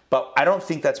 But I don't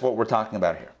think that's what we're talking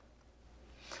about here.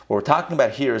 What we're talking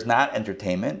about here is not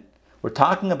entertainment. We're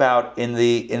talking about in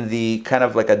the kind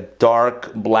of like a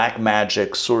dark black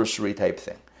magic sorcery type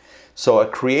thing. So a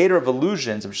creator of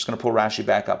illusions, I'm just going to pull Rashi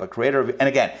back up. And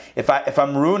again, if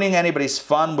I'm ruining anybody's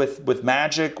fun with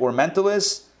magic or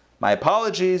mentalists, my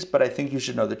apologies, but I think you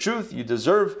should know the truth. You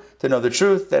deserve to know the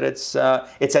truth that it's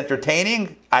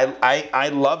entertaining. I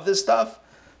love this stuff,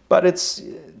 but it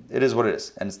is what it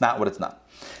is, and it's not what it's not.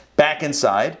 Back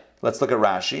inside, let's look at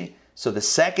Rashi. So the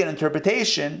second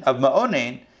interpretation of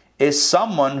ma'onen is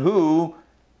someone who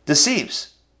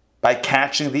deceives by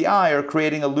catching the eye or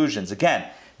creating illusions. Again,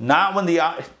 not when the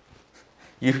eye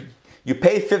you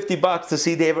pay $50 to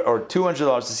see David or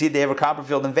 $200 to see David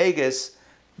Copperfield in Vegas.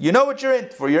 You know what you're in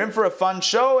for. You're in for a fun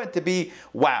show and to be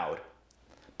wowed.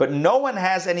 But no one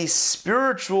has any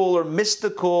spiritual or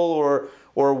mystical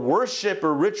or worship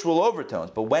or ritual overtones.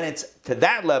 But when it's to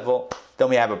that level, then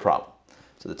we have a problem.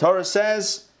 So the Torah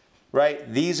says,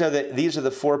 right, these are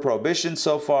the four prohibitions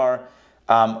so far.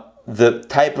 The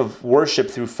type of worship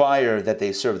through fire that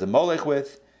they serve the Molech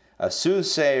with, a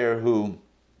soothsayer who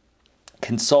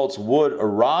consults wood or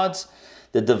rods,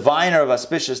 the diviner of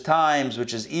auspicious times,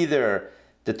 which is either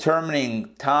determining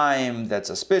time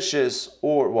that's auspicious,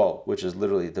 which is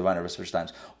literally diviner of auspicious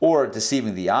times, or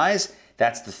deceiving the eyes.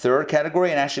 That's the third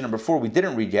category. And actually, number 4, we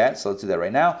didn't read yet, so let's do that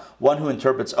right now. One who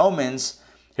interprets omens.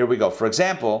 Here we go. For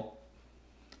example,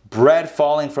 bread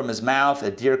falling from his mouth,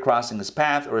 a deer crossing his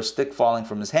path, or a stick falling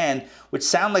from his hand, which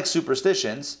sound like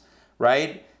superstitions,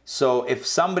 right? So if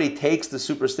somebody takes the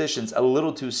superstitions a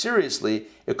little too seriously,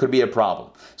 it could be a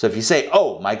problem. So if you say,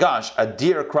 oh my gosh, a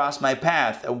deer crossed my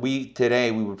path, and we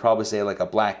would probably say like a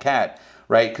black cat,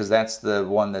 right? Because that's the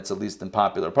one that's at least in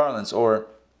popular parlance. Or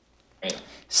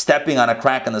stepping on a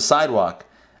crack on the sidewalk.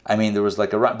 There was like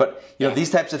but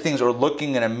these types of things, or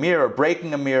looking in a mirror,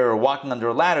 breaking a mirror, or walking under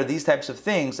a ladder, these types of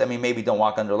things, maybe don't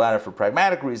walk under a ladder for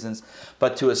pragmatic reasons,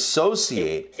 but to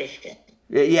associate...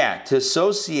 Yeah, to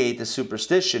associate the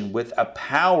superstition with a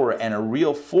power and a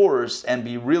real force and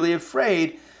be really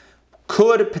afraid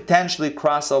could potentially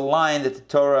cross a line that the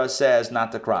Torah says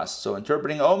not to cross. So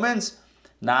interpreting omens,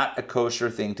 not a kosher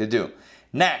thing to do.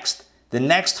 Next, the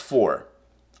next four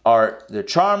are the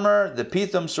charmer, the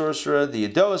Pithom sorcerer, the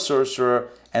Yedoah sorcerer,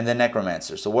 and the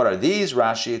necromancer. So what are these?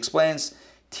 Rashi explains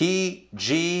T,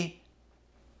 G,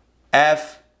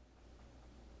 F,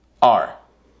 R.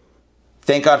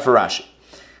 Thank God for Rashi.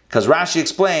 Because Rashi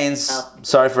explains,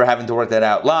 sorry for having to work that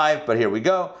out live, but here we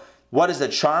go. What is a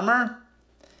charmer?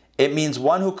 It means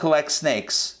one who collects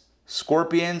snakes,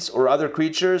 scorpions, or other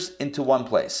creatures into one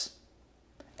place.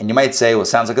 And you might say, well, it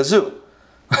sounds like a zoo.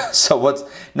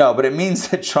 No, but it means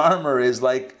the charmer is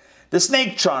like the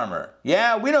snake charmer.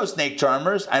 Yeah, we know snake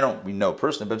charmers. We know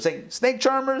personally, but I'm saying snake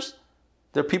charmers,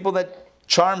 they're people that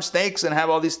charm snakes and have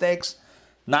all these snakes.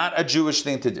 Not a Jewish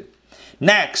thing to do.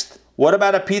 Next, what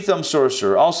about a Pithom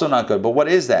sorcerer? Also not good, but what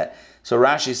is that? So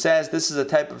Rashi says this is a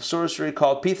type of sorcery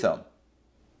called Pithom.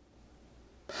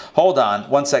 Hold on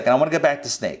one second. I want to get back to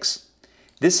snakes.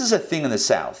 This is a thing in the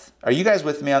South. Are you guys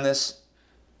with me on this?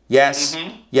 Yes,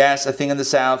 yes, a thing in the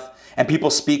South, and people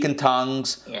speak in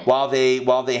tongues while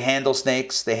they handle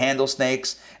snakes. They handle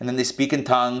snakes, and then they speak in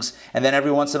tongues, and then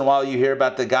every once in a while you hear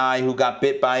about the guy who got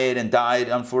bit by it and died,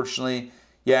 unfortunately.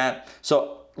 Yeah.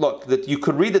 So look, you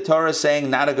could read the Torah saying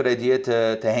not a good idea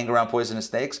to hang around poisonous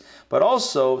snakes, but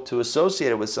also to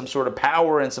associate it with some sort of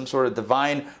power and some sort of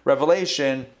divine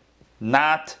revelation.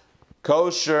 Not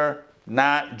kosher,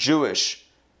 not Jewish.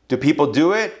 Do people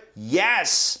do it?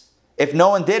 Yes. If no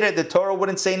one did it, the Torah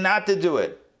wouldn't say not to do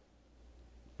it.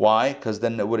 Why? Because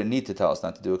then it wouldn't need to tell us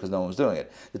not to do it because no one was doing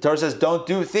it. The Torah says don't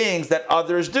do things that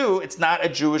others do. It's not a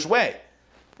Jewish way,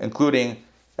 including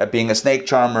being a snake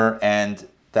charmer and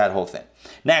that whole thing.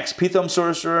 Next, Pithom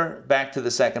sorcerer, back to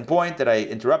the second point that I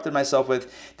interrupted myself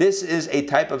with. This is a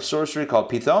type of sorcery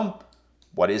called Pithom.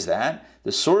 What is that?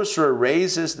 The sorcerer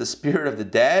raises the spirit of the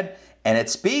dead and it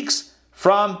speaks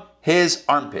from his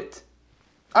armpit.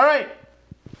 All right.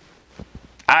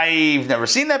 I've never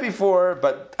seen that before,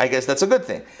 but I guess that's a good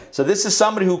thing. So this is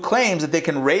somebody who claims that they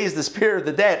can raise the spirit of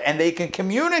the dead and they can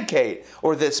communicate,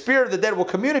 or the spirit of the dead will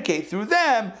communicate through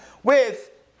them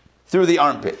through the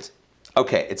armpit.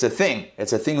 Okay, it's a thing.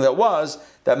 It's a thing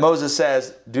that Moses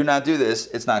says, do not do this.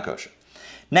 It's not kosher.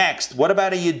 Next, what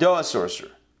about a Yedoah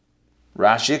sorcerer?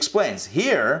 Rashi explains,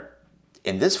 here,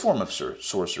 in this form of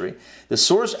sorcery,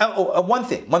 one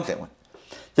thing.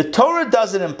 The Torah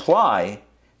doesn't imply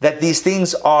that these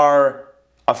things are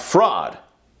a fraud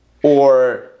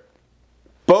or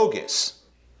bogus.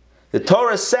 The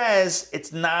Torah says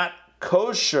it's not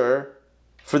kosher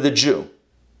for the Jew.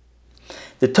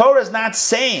 The Torah is not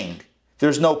saying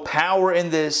there's no power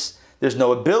in this, there's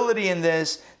no ability in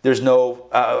this, there's no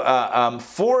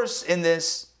force in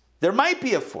this. There might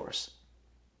be a force.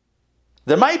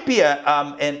 There might be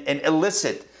an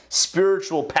illicit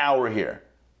spiritual power here.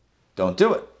 Don't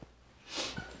do it.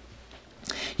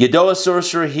 Yedoah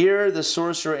sorcerer, here the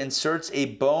sorcerer inserts a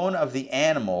bone of the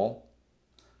animal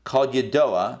called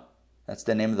Yedoah, that's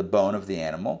the name of the bone of the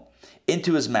animal,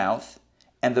 into his mouth,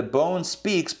 and the bone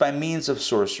speaks by means of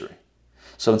sorcery.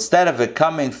 So instead of it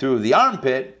coming through the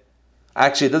armpit,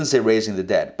 actually it doesn't say raising the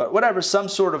dead, but whatever, some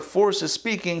sort of force is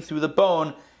speaking through the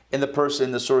bone in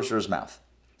the sorcerer's mouth.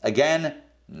 Again,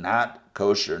 not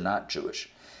kosher, not Jewish.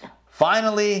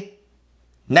 Finally,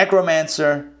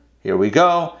 necromancer, here we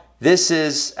go. This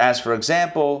is, as for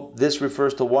example, this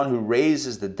refers to one who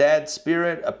raises the dead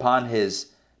spirit upon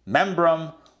his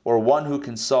membrum, or one who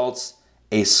consults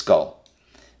a skull.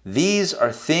 These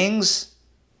are things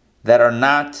that are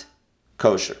not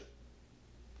kosher.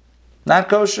 Not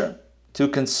kosher. To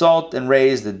consult and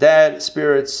raise the dead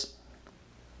spirits.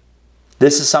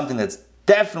 This is something that's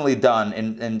definitely done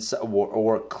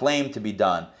or claimed to be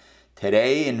done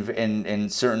today in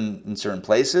certain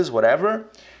places, whatever.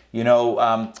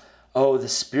 The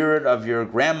spirit of your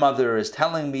grandmother is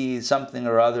telling me something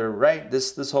or other, right?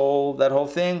 That whole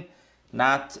thing,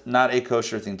 not a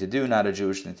kosher thing to do, not a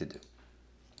Jewish thing to do.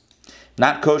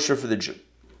 Not kosher for the Jew.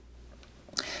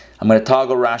 I'm going to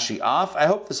toggle Rashi off. I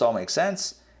hope this all makes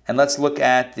sense. And let's look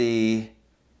at the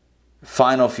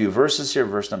final few verses here,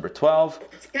 verse number 12.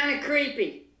 It's kind of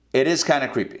creepy. It is kind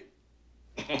of creepy.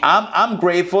 I'm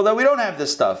grateful that we don't have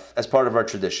this stuff as part of our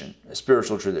tradition, a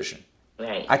spiritual tradition.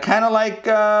 Right. I kind of like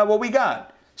what we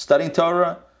got. Studying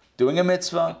Torah, doing a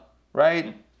mitzvah,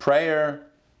 right? Prayer,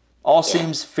 all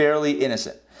seems fairly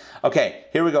innocent. Okay,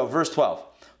 here we go, verse 12.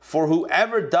 For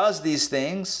whoever does these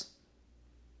things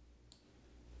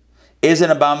is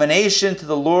an abomination to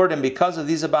the Lord, and because of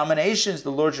these abominations,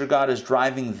 the Lord your God is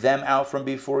driving them out from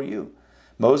before you.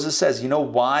 Moses says, you know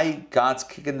why God's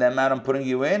kicking them out and putting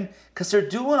you in? Because they're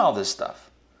doing all this stuff.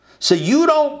 So you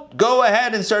don't go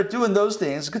ahead and start doing those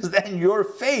things, because then your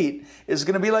fate is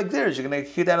going to be like theirs. You're going to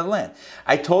get kicked out of the land.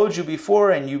 I told you before,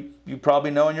 and you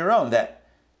probably know on your own, that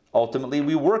ultimately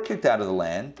we were kicked out of the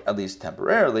land, at least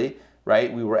temporarily,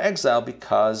 right? We were exiled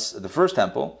because the first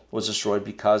temple was destroyed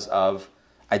because of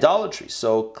idolatry.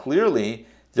 So clearly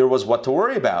there was what to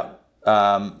worry about.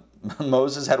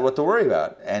 Moses had what to worry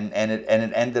about, and it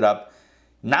ended up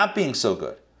not being so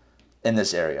good in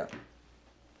this area.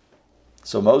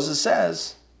 So Moses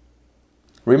says,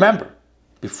 remember,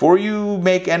 before you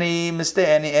make any mistake,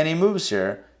 any moves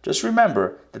here, just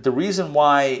remember that the reason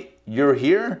why you're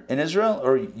here in Israel,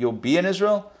 or you'll be in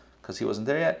Israel, because he wasn't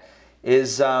there yet,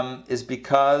 is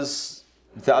because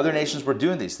the other nations were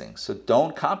doing these things. So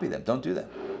don't copy them. Don't do them.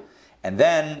 And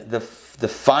then the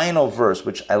final verse,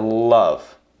 which I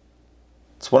love.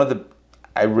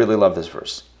 I really love this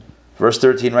verse. Verse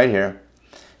 13 right here.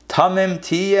 Tamim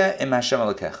tiya im Hashem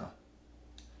Elokecha.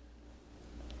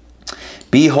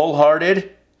 Be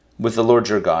wholehearted with the Lord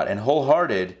your God. And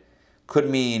wholehearted could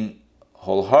mean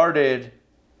wholehearted,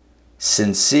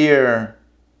 sincere.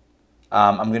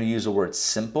 I'm going to use the word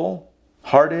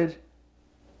simple-hearted.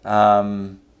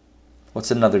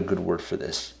 What's another good word for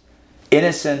this?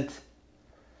 Innocent.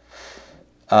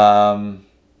 Don't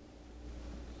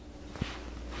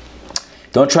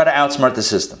try to outsmart the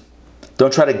system.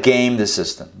 Don't try to game the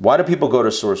system. Why do people go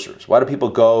to sorcerers? Why do people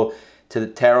go to the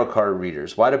tarot card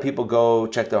readers? Why do people go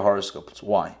check their horoscopes?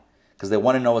 Why? Because they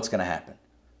want to know what's going to happen.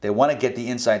 They want to get the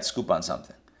inside scoop on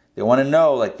something. They want to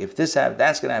know, like, if this happens,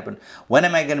 that's going to happen. When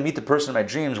am I going to meet the person of my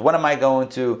dreams? When am I going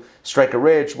to strike a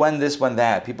rich? When this, when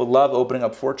that? People love opening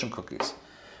up fortune cookies,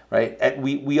 right?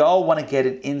 We all want to get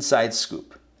an inside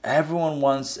scoop. Everyone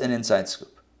wants an inside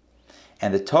scoop.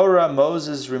 And the Torah,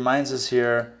 Moses reminds us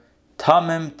here,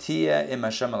 Tamim tia im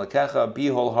Hashem Elokecha, be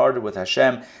wholehearted with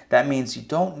Hashem. That means you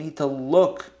don't need to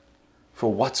look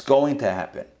for what's going to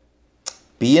happen.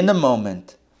 Be in the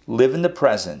moment, live in the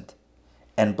present,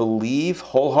 and believe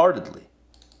wholeheartedly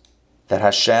that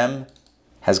Hashem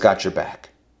has got your back.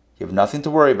 You have nothing to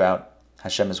worry about.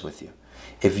 Hashem is with you.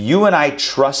 If you and I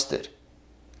trusted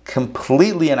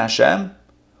completely in Hashem,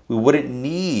 we wouldn't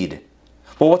need,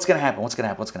 well, what's going to happen? What's going to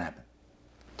happen? What's going to happen?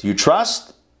 Do you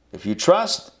trust? If you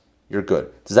trust, you're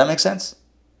good. Does that make sense?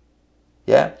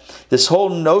 Yeah? This whole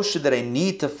notion that I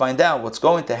need to find out what's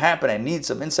going to happen, I need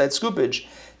some inside scoopage,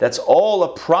 that's all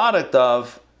a product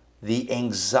of the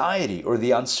anxiety or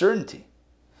the uncertainty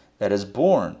that is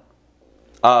born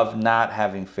of not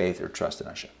having faith or trust in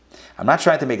Hashem. I'm not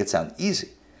trying to make it sound easy.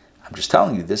 I'm just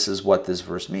telling you this is what this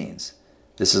verse means.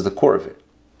 This is the core of it.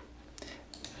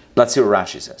 Let's see what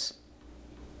Rashi says.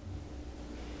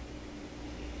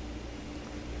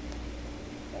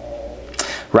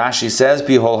 Rashi says,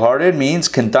 be wholehearted means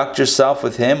conduct yourself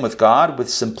with Him, with God, with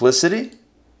simplicity,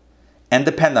 and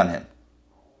depend on Him.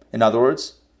 In other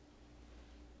words,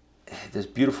 this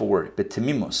beautiful word,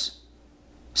 betimimus,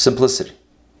 simplicity,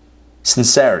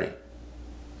 sincerity,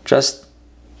 just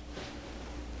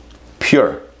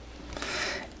pure.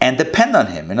 And depend on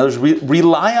Him. In other words,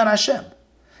 rely on Hashem.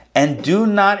 And do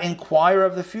not inquire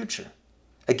of the future.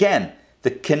 Again,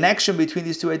 the connection between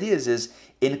these two ideas is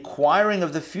inquiring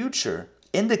of the future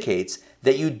indicates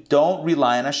that you don't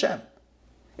rely on Hashem.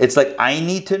 It's like, I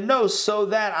need to know so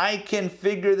that I can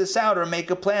figure this out or make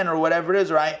a plan or whatever it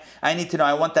is, or I need to know,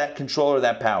 I want that control or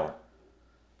that power.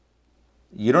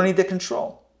 You don't need the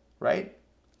control, right?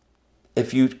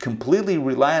 If you completely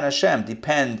rely on Hashem,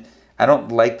 depend, I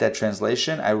don't like that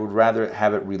translation. I would rather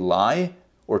have it rely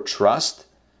or trust,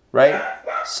 right?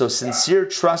 So sincere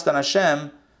trust on Hashem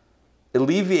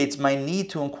alleviates my need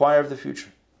to inquire of the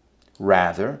future.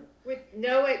 Rather, with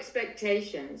no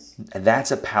expectations. And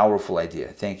that's a powerful idea.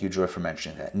 Thank you, Joy, for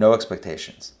mentioning that. No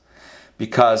expectations.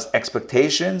 Because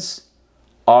expectations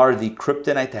are the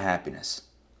kryptonite to happiness.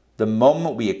 The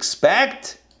moment we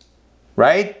expect,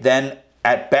 right, then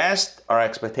at best, our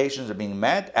expectations are being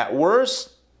met. At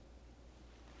worst,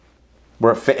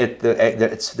 they're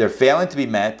failing to be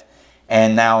met,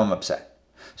 and now I'm upset.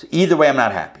 So either way, I'm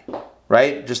not happy,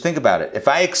 right? Just think about it. If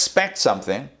I expect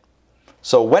something,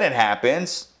 so when it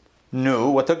happens,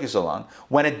 what took you so long?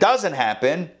 When it doesn't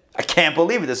happen, I can't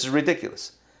believe it. This is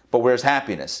ridiculous. But where's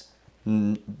happiness?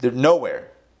 Nowhere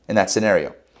in that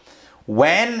scenario.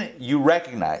 When you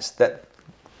recognize that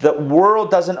the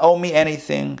world doesn't owe me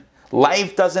anything,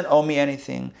 life doesn't owe me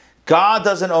anything, God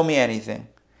doesn't owe me anything,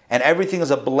 and everything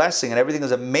is a blessing, and everything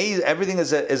is amazing, everything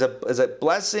is a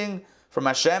blessing from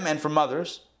Hashem and from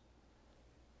others,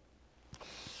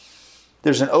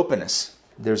 there's an openness.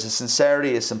 There's a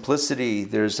sincerity, a simplicity.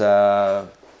 There's a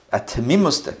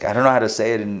tamimustik. I don't know how to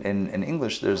say it in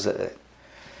English. There's a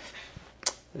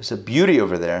beauty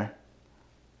over there,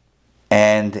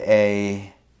 and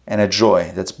a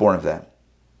joy that's born of that.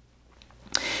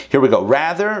 Here we go.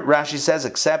 Rather, Rashi says,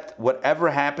 accept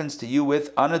whatever happens to you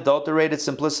with unadulterated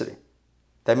simplicity.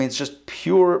 That means just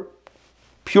pure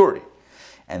purity.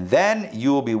 And then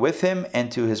you will be with him and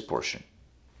to his portion.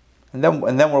 And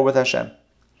then we're with Hashem.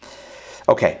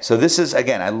 Okay, so this is,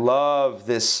 again, I love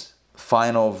this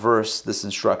final verse, this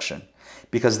instruction,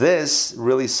 because this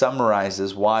really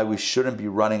summarizes why we shouldn't be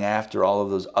running after all of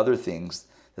those other things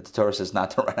that the Torah says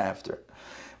not to run after.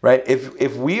 Right?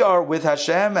 If we are with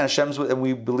Hashem and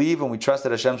we believe and we trust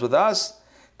that Hashem's with us,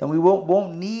 then we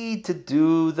won't need to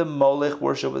do the Molech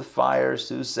worship with fire,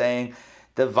 soothsaying,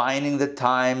 divining the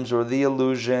times or the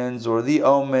illusions or the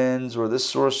omens or the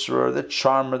sorcerer, the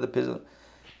charmer, the pizzle.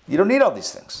 You don't need all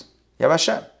these things. You have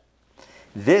Hashem.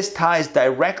 This ties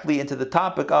directly into the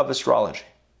topic of astrology.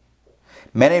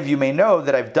 Many of you may know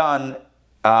that I've done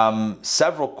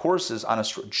several courses on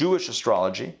Jewish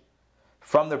astrology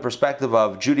from the perspective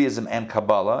of Judaism and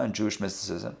Kabbalah and Jewish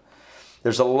mysticism.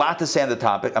 There's a lot to say on the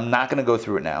topic. I'm not going to go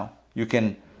through it now. You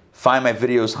can find my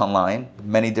videos online,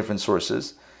 many different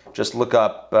sources. Just look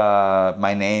up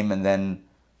my name and then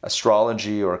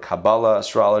astrology or Kabbalah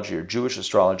astrology or Jewish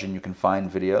astrology, and you can find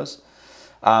videos.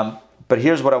 But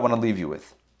here's what I want to leave you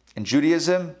with. In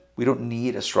Judaism, we don't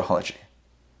need astrology.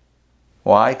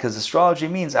 Why? Because astrology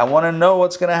means I want to know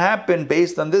what's going to happen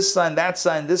based on this sign,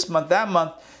 this month, that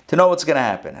month, to know what's going to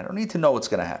happen. I don't need to know what's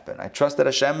going to happen. I trust that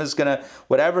Hashem is going to,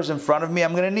 whatever's in front of me,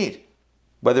 I'm going to need.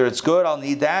 Whether it's good, I'll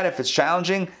need that. If it's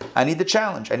challenging, I need the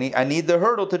challenge. I need the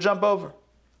hurdle to jump over.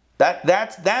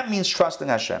 That means trusting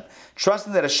Hashem.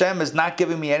 Trusting that Hashem is not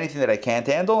giving me anything that I can't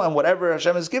handle, and whatever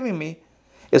Hashem is giving me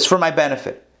is for my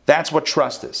benefit. That's what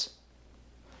trust is.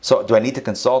 So do I need to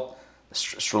consult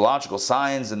astrological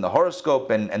signs and the horoscope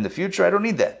and the future? I don't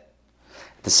need that.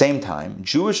 At the same time,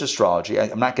 Jewish astrology,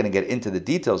 I'm not going to get into the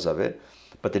details of it,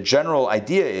 but the general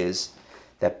idea is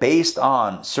that based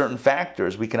on certain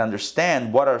factors, we can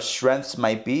understand what our strengths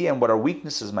might be and what our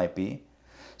weaknesses might be,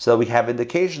 so that we have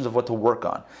indications of what to work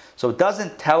on. So it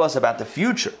doesn't tell us about the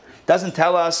future. It doesn't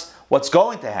tell us what's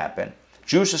going to happen.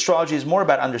 Jewish astrology is more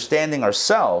about understanding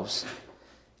ourselves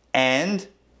and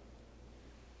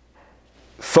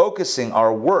focusing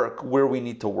our work where we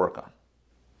need to work on.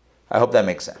 I hope that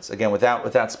makes sense. Again,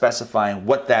 without specifying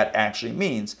what that actually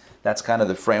means, that's kind of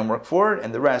the framework for it,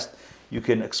 and the rest you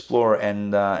can explore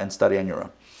and study on your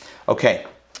own. Okay,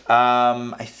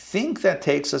 I think that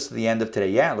takes us to the end of today.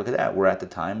 Yeah, look at that. We're at the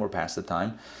time. We're past the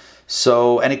time.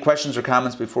 So any questions or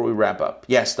comments before we wrap up?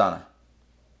 Yes, Donna.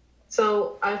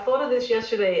 So I thought of this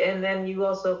yesterday, and then you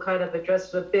also kind of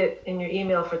addressed it a bit in your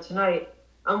email for tonight.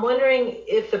 I'm wondering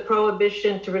if the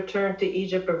prohibition to return to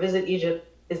Egypt or visit Egypt,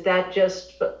 is that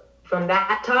just from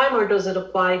that time, or does it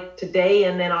apply today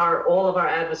and then all of our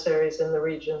adversaries in the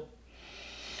region?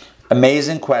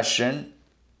 Amazing question,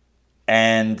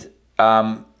 and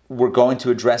we're going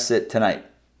to address it tonight.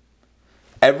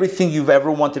 Everything you've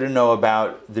ever wanted to know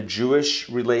about the Jewish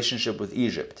relationship with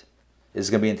Egypt is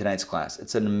going to be in tonight's class.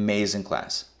 It's an amazing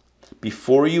class.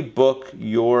 Before you book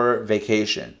your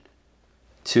vacation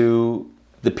to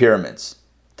the pyramids,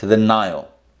 to the Nile,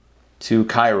 to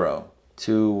Cairo,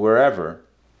 to wherever,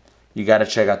 you got to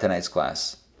check out tonight's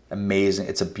class. Amazing.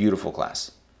 It's a beautiful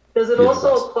class. Does it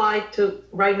also apply to,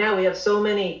 right now we have so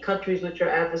many countries which are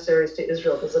adversaries to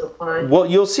Israel. Does it apply? Well,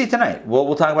 you'll see tonight.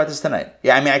 We'll talk about this tonight.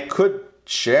 Yeah, I mean, I could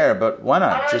share, but why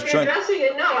not? Just join. Addressing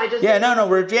it? No, I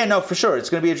just... No, for sure. It's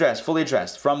going to be addressed, fully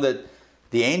addressed. From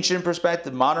the ancient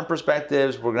perspective, modern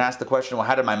perspectives, we're going to ask the question, well,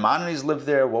 how did Maimonides live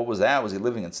there? What was that? Was he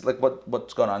living in, like,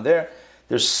 what's going on there?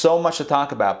 There's so much to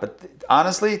talk about. But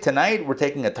honestly, tonight we're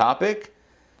taking a topic,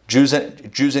 Jews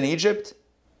in Egypt,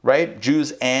 right?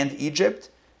 Jews and Egypt,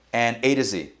 and A to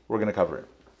Z. We're going to cover it.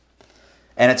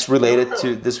 And it's related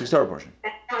to this week's Torah portion.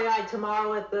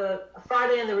 Tomorrow at the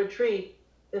Friday in the retreat,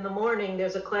 in the morning,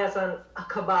 there's a class on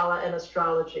Kabbalah and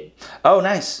astrology. Oh,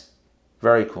 nice.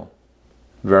 Very cool.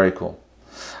 Very cool.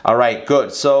 All right,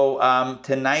 good. So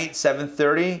tonight,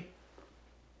 7:30.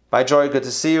 Bye, Joy. Good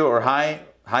to see you. Or hi,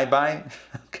 bye.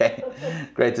 Okay,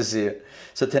 great to see you.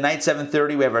 So tonight,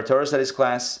 7:30, we have our Torah studies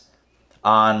class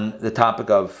on the topic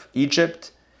of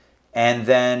Egypt. And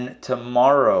then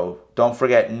tomorrow, don't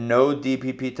forget, no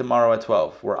DPP tomorrow at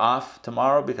 12. We're off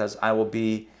tomorrow because I will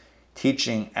be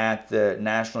teaching at the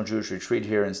National Jewish Retreat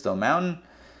here in Stone Mountain.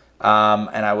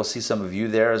 And I will see some of you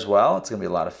there as well. It's going to be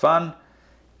a lot of fun.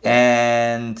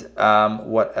 And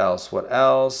what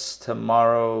else?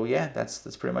 Tomorrow, yeah,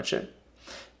 that's pretty much it.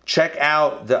 check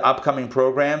out the upcoming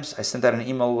programs. I sent out an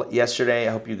email yesterday.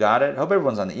 I hope you got it. I hope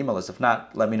everyone's on the email list. If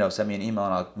not, let me know. Send me an email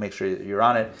and I'll make sure you're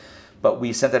on it. But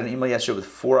we sent out an email yesterday with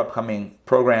 4 upcoming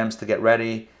programs to get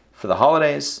ready for the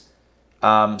holidays.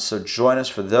 So join us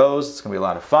for those. It's going to be a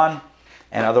lot of fun.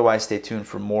 And otherwise, stay tuned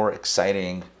for more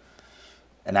exciting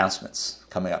announcements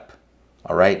coming up.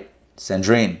 All right.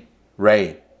 Sandrine,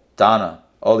 Ray, Donna,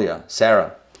 Olia,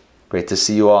 Sarah. Great to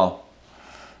see you all.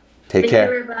 Take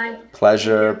care. Rabbi.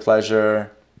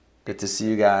 Pleasure. Good to see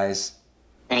you guys.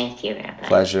 Thank you, Rabbi.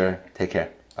 Pleasure. Take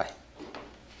care.